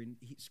Savior. And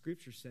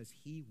Scripture says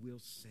He will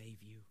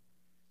save you.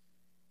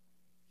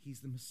 He's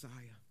the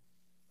Messiah.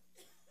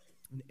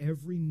 And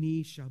every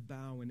knee shall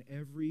bow and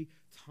every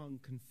tongue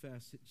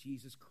confess that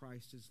Jesus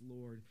Christ is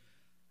Lord.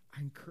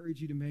 I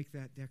encourage you to make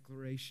that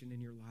declaration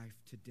in your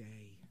life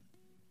today.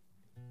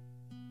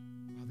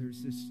 While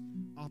there's this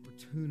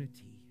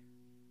opportunity,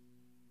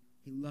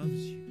 He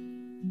loves you.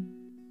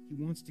 He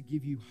wants to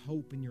give you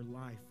hope in your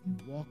life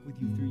and walk with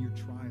you through your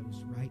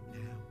trials right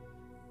now.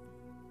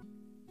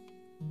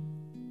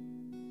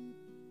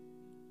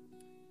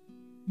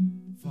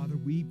 Father,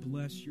 we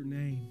bless your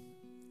name.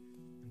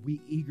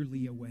 We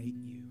eagerly await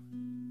you.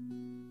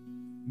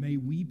 May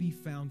we be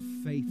found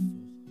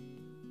faithful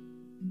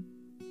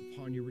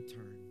upon your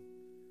return.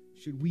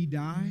 Should we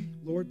die,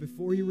 Lord,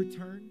 before you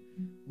return,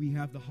 we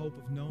have the hope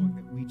of knowing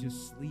that we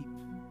just sleep,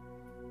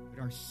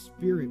 that our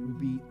spirit will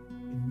be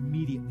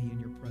immediately in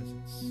your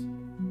presence.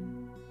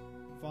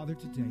 Father,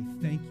 today,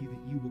 thank you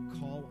that you will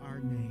call our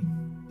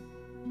name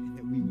and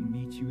that we will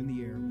meet you in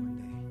the air one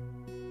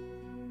day.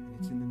 And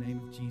it's in the name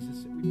of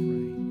Jesus that we pray.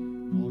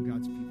 And all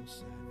God's people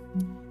said,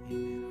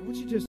 amen. I want you to just